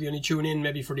 probably only tune in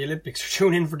maybe for the Olympics or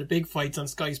tune in for the big fights on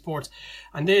Sky Sports,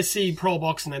 and they see pro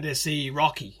boxing and they see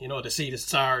Rocky, you know, they see the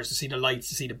stars, they see the lights,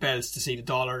 they see the belts, they see the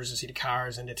dollars, they see the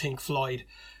cars, and they think Floyd.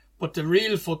 But the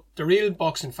real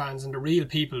boxing fans and the real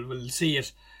people will see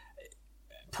it.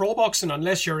 Pro boxing,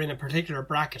 unless you're in a particular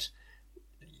bracket,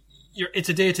 it's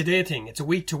a day-to-day thing. It's a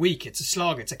week-to-week. It's a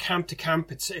slog. It's a camp-to-camp.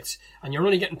 It's and you're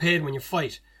only getting paid when you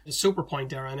fight. The super point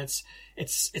there, and it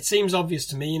seems obvious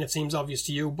to me, and it seems obvious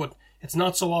to you, but it's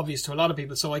not so obvious to a lot of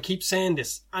people. So I keep saying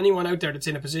this: anyone out there that's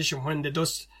in a position when the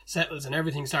dust settles and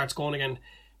everything starts going again,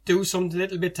 do something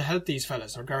little bit to help these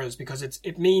fellas or girls, because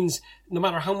it means no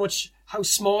matter how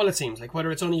small it seems, like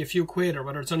whether it's only a few quid or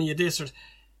whether it's only a this, or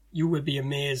you will be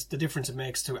amazed the difference it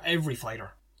makes to every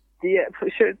fighter. Yeah, for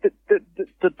sure.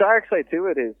 The dark side to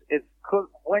it is cause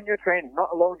when you're training, not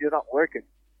alone you're not working,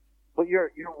 but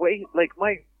you're waiting. Like,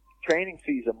 my training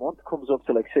fees a month comes up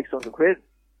to like 600 quid.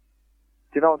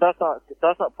 You know, that's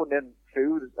not putting in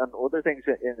food and other things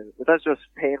in it, but that's just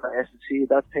paying my S&C,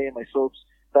 that's paying my subs,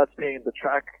 that's paying the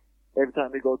track every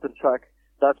time we go to the track,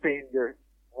 that's paying your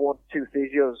 1-2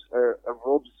 physios or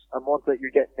rubs a month that you're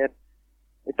getting in.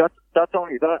 That's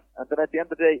only that, and then at the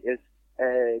end of the day is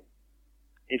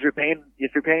if you're paying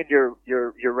your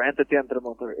rent at the end of the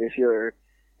month, or if you're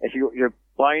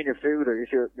buying your food, or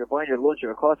if you're buying your lunch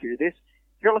or a coffee or this,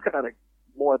 you're looking at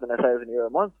more than €1,000 a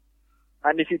month.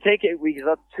 And if you take 8 weeks,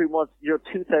 that's 2 months, you're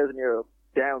 €2,000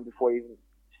 down before you even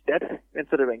step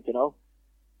into the ring, you know.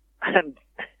 And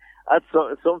that's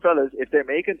some fellas, if they're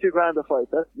making $2,000 a fight,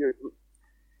 that's you're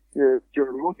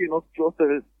lucky enough just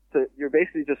to you're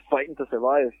basically just fighting to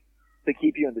survive, to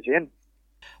keep you in the gym.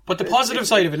 But the positive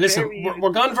side of it, listen,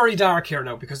 we're gone very dark here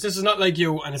now, because this is not like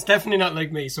you, and it's definitely not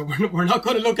like me, so we're not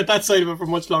going to look at that side of it for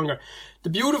much longer. The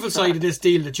beautiful side of this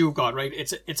deal that you've got, right,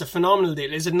 it's a phenomenal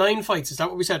deal. Is it 9 fights? Is that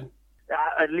what we said?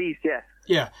 At least, yeah.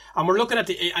 Yeah, and we're looking at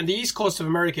the East Coast of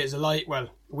America is alive, well,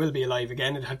 will be alive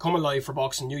again. It had come alive for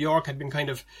boxing. New York had been kind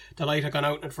of, the light had gone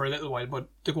out in it for a little while, but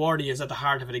DeGuardia is at the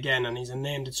heart of it again, and he's a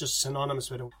name that's just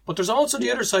synonymous with him. But there's also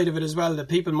the other side of it as well that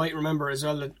people might remember as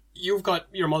well, that you've got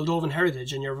your Moldovan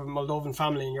heritage and your Moldovan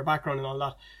family and your background and all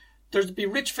that. There'd be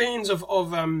rich veins of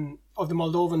the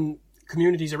Moldovan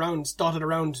communities dotted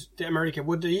around America.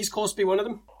 Would the East Coast be one of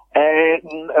them?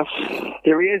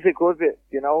 There is a good bit,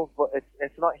 you know, but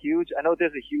it's not huge. I know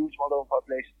there's a huge Moldovan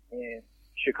population in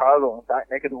Chicago, in that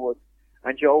neck of the woods,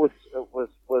 and Joe was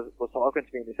talking to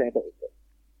me and he's saying that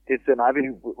it's an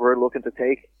avenue we're looking to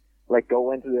take, like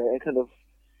go into the kind of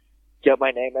get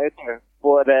my name out there.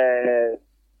 But to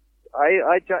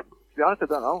be honest, I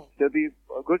don't know. There'll be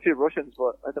a good few Russians,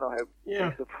 but I don't know how.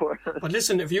 Yeah. But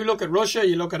listen, if you look at Russia,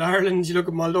 you look at Ireland, you look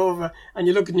at Moldova, and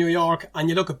you look at New York, and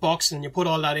you look at boxing, and you put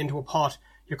all that into a pot,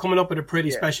 you're coming up with a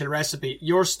pretty special recipe.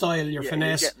 Your style, your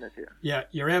finesse.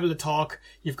 You're able to talk.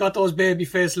 You've got those baby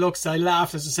face looks. I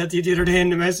laughed, as I said to you the other day in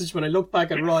the message, when I looked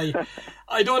back at Roy.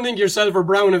 I don't think yourself or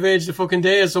Brown have aged a fucking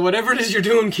day, so whatever it is you're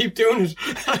doing, keep doing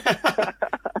it.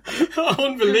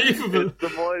 Unbelievable. It's the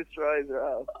moisturizer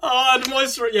out. Oh, the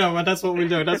moisturizer. Yeah, well, that's what we'll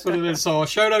do. That's what it is. So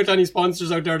shout out to any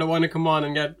sponsors out there that want to come on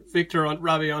and get Victor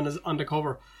Raby on the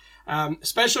cover.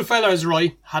 Special fella is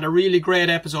Roy. Had a really great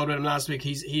episode with him last week.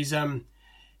 He'd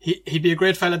be a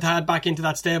great fella to add back into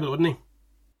that stable, wouldn't he?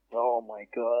 Oh my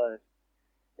god.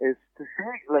 It's the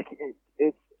thing, like,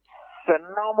 it's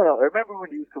phenomenal. I remember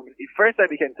when he was coming, the first time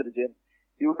he came to the gym,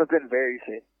 he would have been very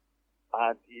fit.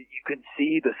 And you can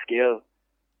see the skill.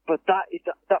 But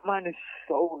that man is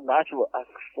so natural at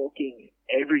fucking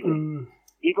everything.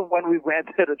 Even when we went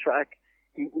to the track,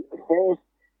 the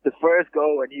first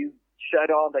go, and you shed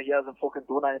on that he hasn't fucking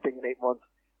done anything in 8 months,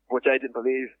 which I didn't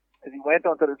believe. Because he went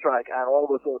onto the track, and all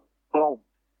of a sudden, boom,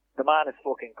 the man is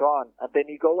fucking gone. And then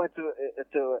you go into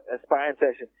a sparring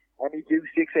session, and you do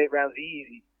 6-8 rounds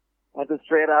easy, and then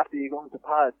straight after you go into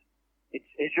pads. It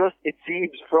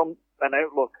seems from an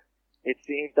outlook, it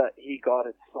seems that he got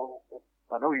it so.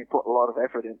 I know he put a lot of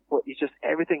effort in, but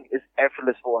everything is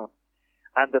effortless for him,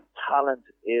 and the talent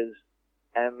is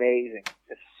amazing.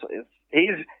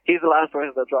 He's the last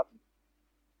person that dropped him.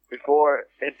 Before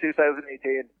in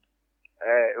 2018,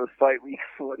 it was fight week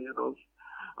 40, and I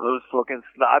was fucking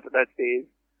snapping at Steve.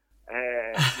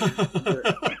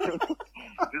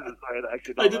 This is sorry,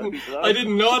 actually. I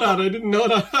didn't know that.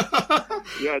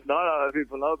 Yeah, not a lot of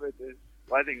people know about this.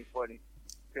 I think it's funny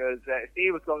because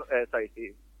Steve was going.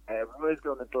 Steve. We was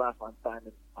going into the last man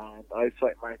standing, and I was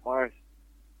fighting Mark Morris,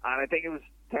 and I think it was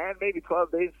 10, maybe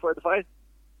 12 days before the fight.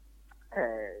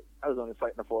 I was only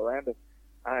fighting a 4-rounder,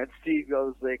 and Steve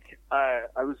goes like, I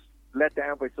was let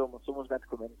down by someone. Someone's meant to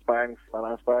come in and spar me for my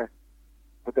last bar,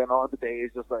 but then on the day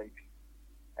he's just like,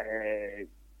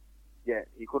 yeah,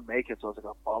 he couldn't make it, so I was like,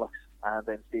 oh, bollocks. And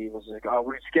then Steve was like, oh,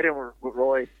 we'll just get in with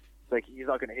Roy. It's like, he's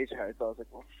not going to hit you hard. So I was like,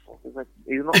 oh, fuck. He's like,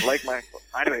 he's not like Mark.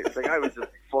 Anyway, it's like, I was just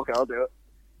like, fuck, I'll do it.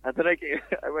 And then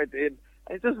I went in,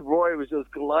 and just Roy was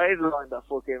just gliding along that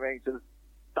fucking ring, just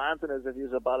dancing as if he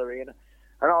was a ballerina.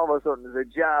 And all of a sudden, there's a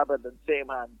jab, and then same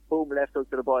hand, boom, left hook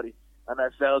to the body. And I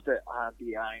felt it, and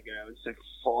the anger, I was like,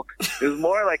 fuck. It was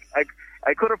more like,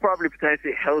 I could have probably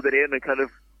potentially held it in and kind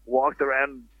of walked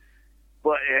around,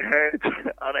 but it hurt,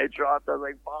 and I dropped. I was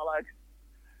like, bollocks.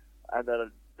 And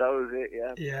then that was it,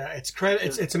 yeah. Yeah,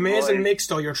 it's amazing mix,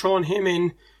 though. You're throwing him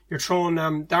in, you're throwing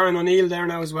Darren O'Neill there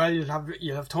now as well. You'll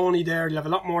have Tony there. You'll have a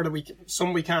lot more that we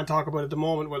can't talk about at the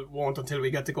moment. Well, won't until we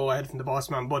get to go ahead from the boss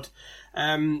man. But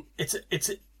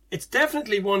it's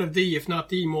definitely one of the, if not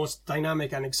the most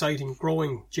dynamic and exciting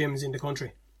growing gyms in the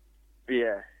country.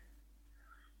 Yeah,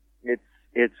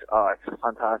 it's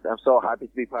fantastic. I'm so happy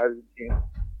to be part of the team.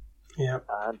 Yeah,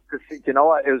 and you know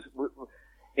what, it was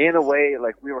in a way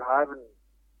like we were having.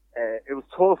 It was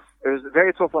tough. It was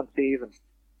very tough on Stephen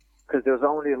because there was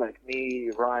only like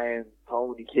me, Ryan,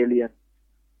 Tony, Killian,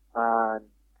 and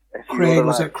a few Craig. other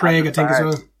Was it Craig? I think as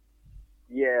well.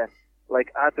 Yeah,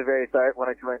 like at the very start when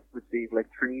I joined with Steve, like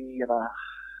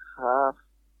 3.5,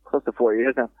 close to 4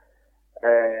 years now.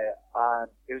 And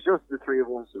it was just the 3 of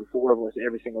us or 4 of us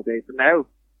every single day. But now,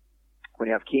 when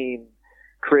you have Keane,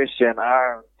 Christian,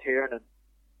 Aaron, Tiernan,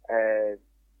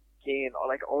 Keane,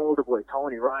 like all the boys,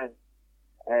 Tony, Ryan,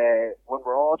 when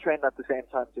we're all training at the same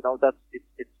time, you know,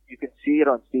 you can see it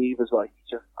on Steve as well. He's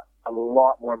just a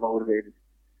lot more motivated,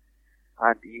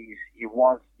 and he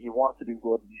wants to do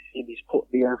good. He's putting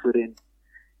the effort in.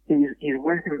 He's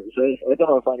working with himself. I don't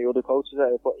know if any other coaches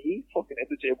are, but he's fucking in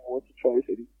the gym once or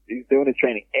twice. He's doing his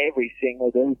training every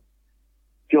single day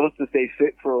just to stay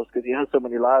fit for us because he has so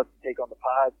many lads to take on the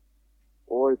pads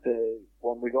or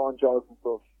when we go on jogs and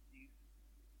stuff.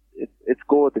 It's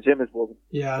good. The gym is buzzing.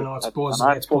 Yeah, I know, it's buzzing.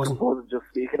 I'm fucking buzzing just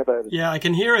speaking about it. Yeah, I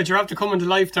can hear it. You're after coming to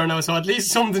life there now, so at least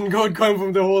something good coming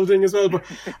from the whole thing as well. But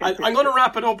I'm going to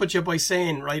wrap it up with you by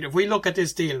saying, right, if we look at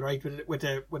this deal, right, with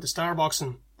the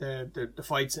Starboxing, the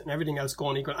fights and everything else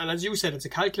going equal, and as you said, it's a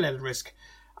calculated risk.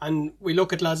 And we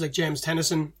look at lads like James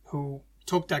Tennyson, who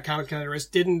took that calculated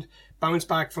risk, didn't bounce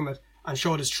back from it, and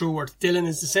showed his true worth. Dylan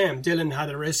is the same. Dylan had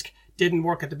a risk, didn't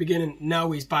work at the beginning. Now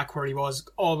he's back where he was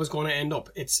always going to end up.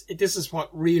 This is what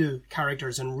real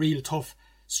characters and real tough,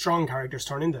 strong characters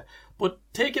turn into. But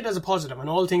take it as a positive, and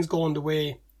all things going the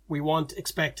way we want,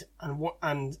 expect,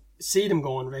 and see them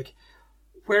going, Vic.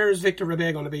 Where is Victor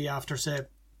Raby going to be after, say,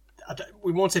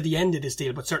 we won't say the end of this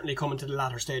deal, but certainly coming to the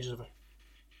latter stages of it?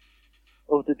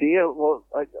 Of the deal, well,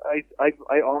 I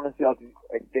honestly, I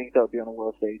think that'll be on a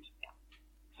world stage.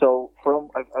 So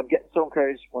I'm getting so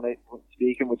encouraged when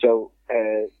speaking with Joe,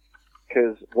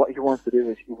 because what he wants to do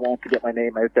is he wants to get my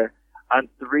name out there. And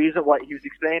the reason why he was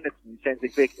explaining it to me, he says,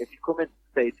 like, Vic, if you come in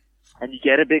the States and you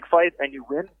get a big fight and you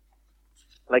win,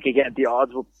 like again,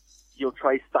 you'll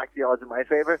try to stack the odds in my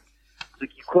favor.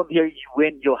 like, you come here, you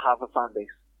win, you'll have a fan base.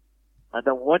 And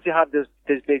then once you have this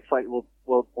big fight, we'll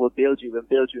build you and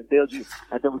build you and build you,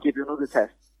 and then we'll give you another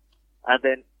test. And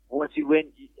then once you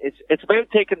win, it's about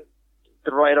taking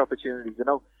the right opportunities, you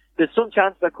know. There's some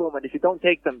chances that come, and if you don't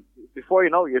take them, before you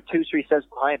know, you're 2-3 steps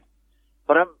behind.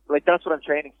 But that's what I'm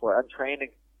training for. I'm training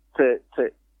to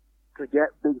get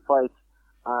big fights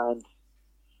and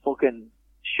fucking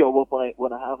show up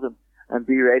when I have them and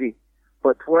be ready.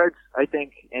 But towards, I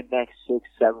think, in next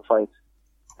 6-7 fights,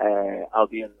 I'll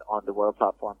be on the world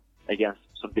platform against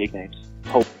some big names.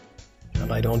 Hope.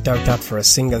 And I don't doubt that for a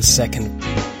single second.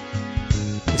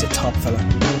 He's a top fella.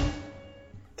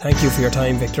 Thank you for your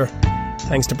time, Victor.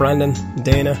 Thanks to Brandon,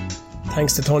 Dana.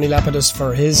 Thanks to Tony Lapidus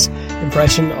for his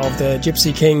impression of the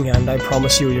Gypsy King, and I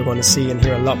promise you're going to see and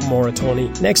hear a lot more of Tony.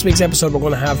 Next week's episode, we're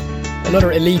going to have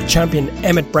another elite champion,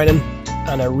 Emmett Brennan,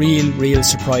 and a real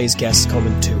surprise guest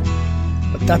coming too.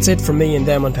 But that's it from me and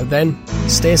them until then.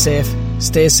 Stay safe,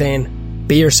 stay sane,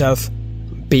 be yourself,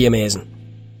 be amazing.